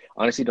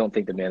honestly don't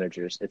think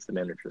it's the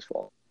manager's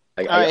fault.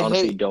 Like, I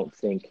honestly don't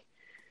think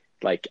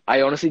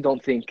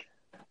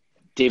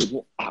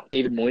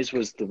David Moyes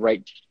was the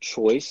right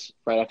choice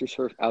right after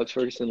Alex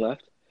Ferguson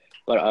left.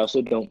 But I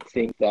also don't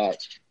think that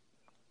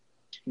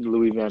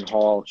Louis van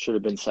Gaal should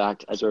have been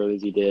sacked as early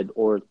as he did,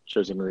 or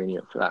Jose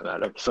Mourinho for that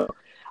matter. So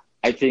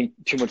I think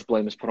too much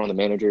blame is put on the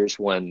managers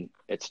when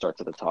it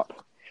starts at the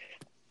top.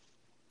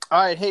 All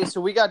right, hey,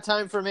 so we got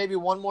time for maybe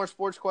one more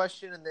sports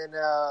question, and then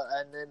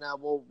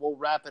we'll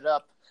wrap it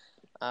up.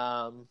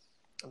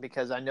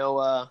 Because I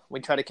know we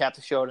try to cap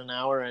the show at an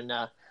hour, and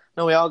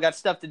we all got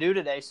stuff to do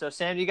today. So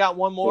Sam, you got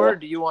one more? Yeah. Or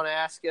do you want to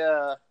ask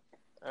a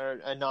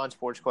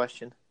non-sports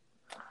question?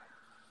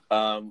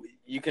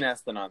 You can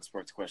ask the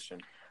non-sports question.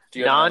 Do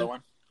you have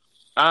another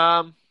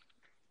one?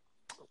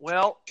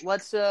 Well,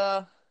 let's.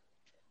 I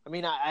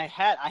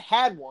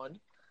had one,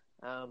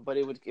 but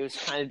it was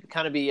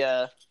kind of be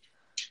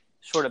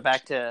sort of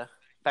back to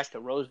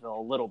Roseville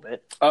a little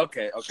bit.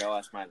 Okay, I'll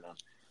ask mine then.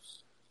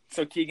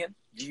 So Keegan,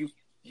 you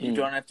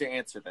don't have to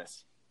answer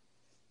this.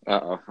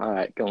 Uh-oh. All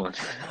right, go on.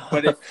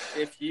 But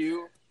if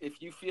you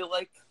feel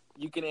like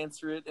you can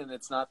answer it and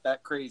it's not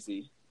that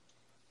crazy,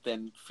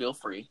 then feel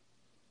free.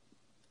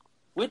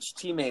 Which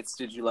teammates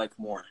did you like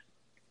more?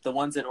 The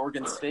ones at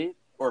Oregon State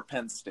or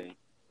Penn State?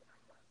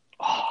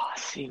 Oh,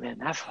 see, man,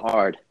 that's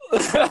hard.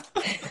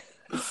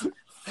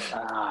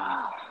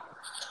 Ah.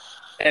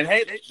 And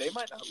hey, they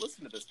might not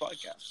listen to this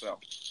podcast, so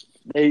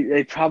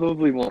They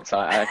probably won't. So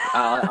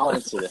I'll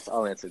answer this.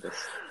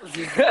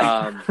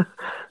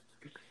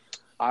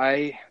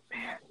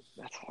 Man,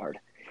 that's hard.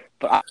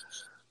 But I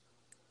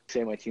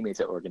say my teammates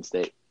at Oregon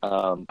State.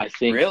 I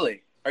think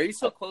Really? Are you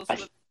so close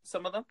with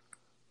some of them?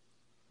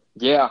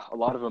 Yeah, a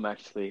lot of them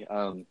actually.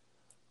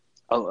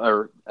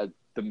 Or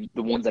the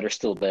ones that are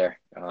still there.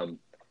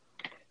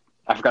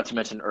 I forgot to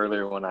mention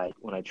earlier when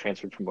I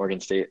transferred from Oregon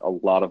State, a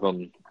lot of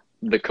them,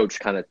 the coach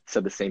kind of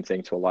said the same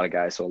thing to a lot of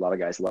guys, so a lot of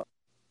guys left.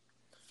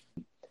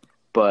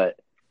 But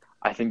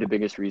I think the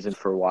biggest reason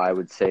for why I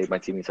would say my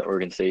teammates at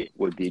Oregon State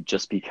would be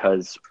just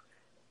because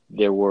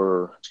there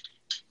were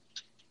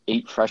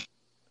 8 freshmen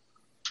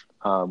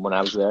when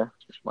I was there,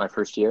 my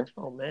first year,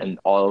 and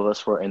all of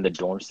us were in the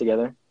dorms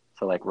together,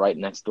 so like right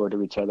next door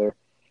to each other.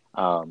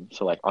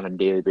 So like on a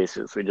daily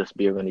basis, we just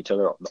be around each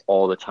other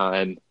all the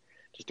time,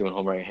 just doing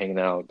homework, hanging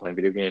out, playing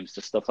video games,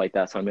 just stuff like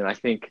that. So I mean, I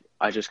think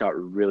I just got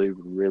really,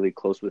 really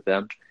close with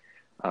them.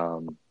 I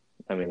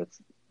mean,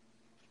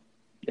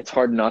 it's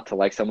hard not to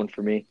like someone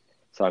for me.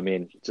 So I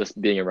mean, just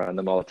being around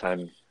them all the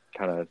time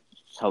kind of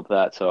helped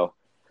that. So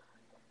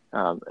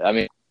I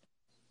mean,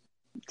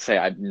 say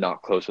I'm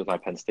not close with my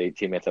Penn State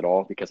teammates at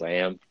all because I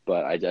am,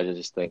 but I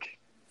just think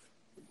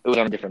it was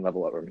on a different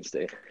level at Oregon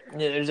State.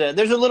 Yeah,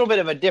 there's a little bit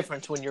of a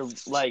difference when you're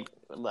like,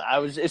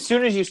 as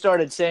soon as you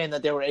started saying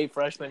that there were 8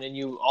 freshmen and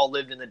you all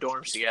lived in the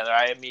dorms together,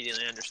 I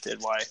immediately understood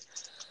why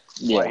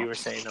you were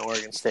saying the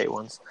Oregon State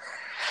ones.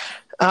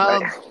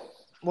 Right.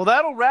 Well,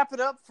 that'll wrap it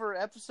up for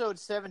episode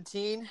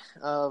 17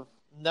 of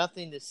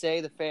Nothing to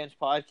Say, the Fans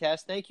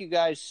Podcast. Thank you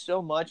guys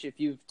so much. If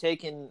you've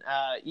taken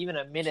even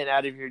a minute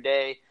out of your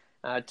day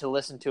to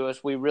listen to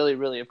us, we really,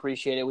 really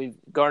appreciate it. We've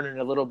garnered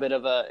a little bit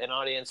of an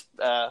audience,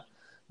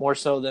 more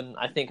so than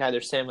I think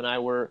either Sam and I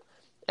were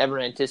ever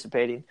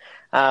anticipating.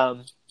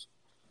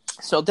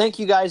 So thank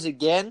you guys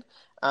again.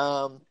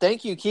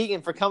 Thank you,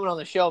 Keegan, for coming on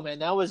the show, man.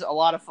 That was a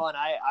lot of fun.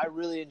 I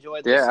really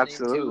enjoyed listening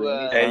absolutely.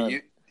 to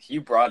Hey,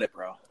 you brought it,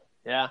 bro.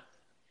 Yeah.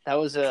 That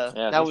was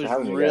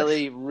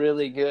really,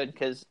 really good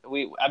because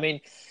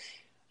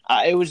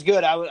it was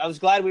good. I was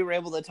glad we were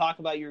able to talk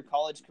about your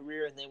college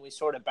career, and then we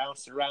sort of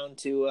bounced around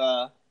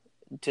to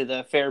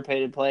the Fair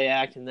Pay to Play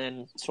Act, and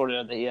then sort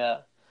of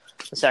the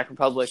Sac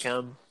Republic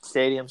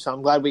Stadium. So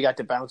I'm glad we got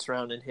to bounce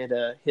around and hit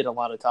a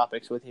lot of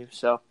topics with you.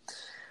 So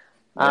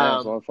it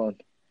was a lot of fun.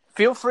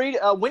 Feel free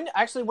to when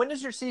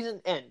does your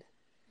season end?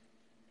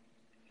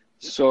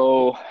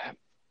 So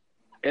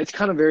it's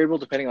kind of variable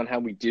depending on how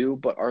we do,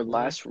 but our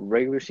last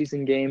regular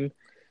season game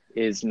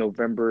is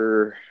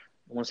November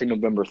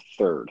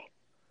 3rd.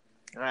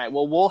 All right.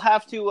 Well, we'll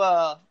have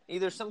to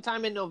either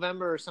sometime in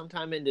November or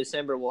sometime in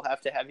December. We'll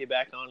have to have you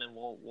back on, and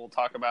we'll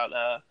talk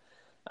about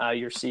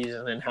your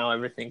season and how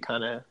everything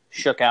kind of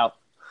shook out.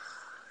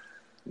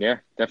 Yeah,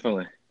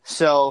 definitely.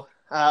 So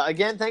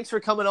again, thanks for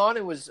coming on.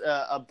 It was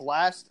a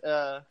blast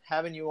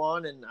having you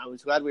on, and I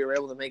was glad we were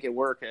able to make it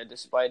work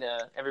despite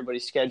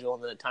everybody's schedule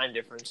and the time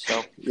difference.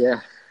 So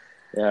yeah,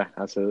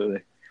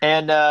 absolutely.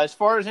 And as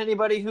far as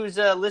anybody who's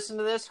listened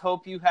to this,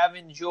 hope you have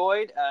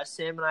enjoyed.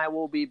 Sam and I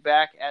will be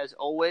back as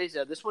always.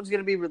 This one's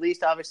going to be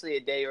released obviously a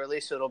day early,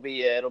 so it'll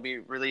be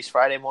released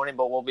Friday morning.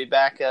 But we'll be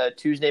back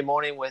Tuesday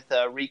morning with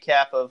a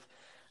recap of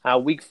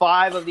Week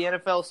 5 of the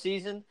NFL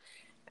season,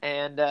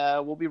 and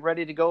we'll be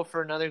ready to go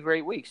for another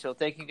great week. So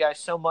thank you guys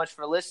so much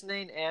for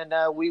listening, and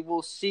we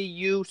will see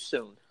you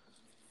soon.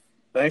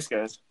 Thanks,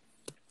 guys.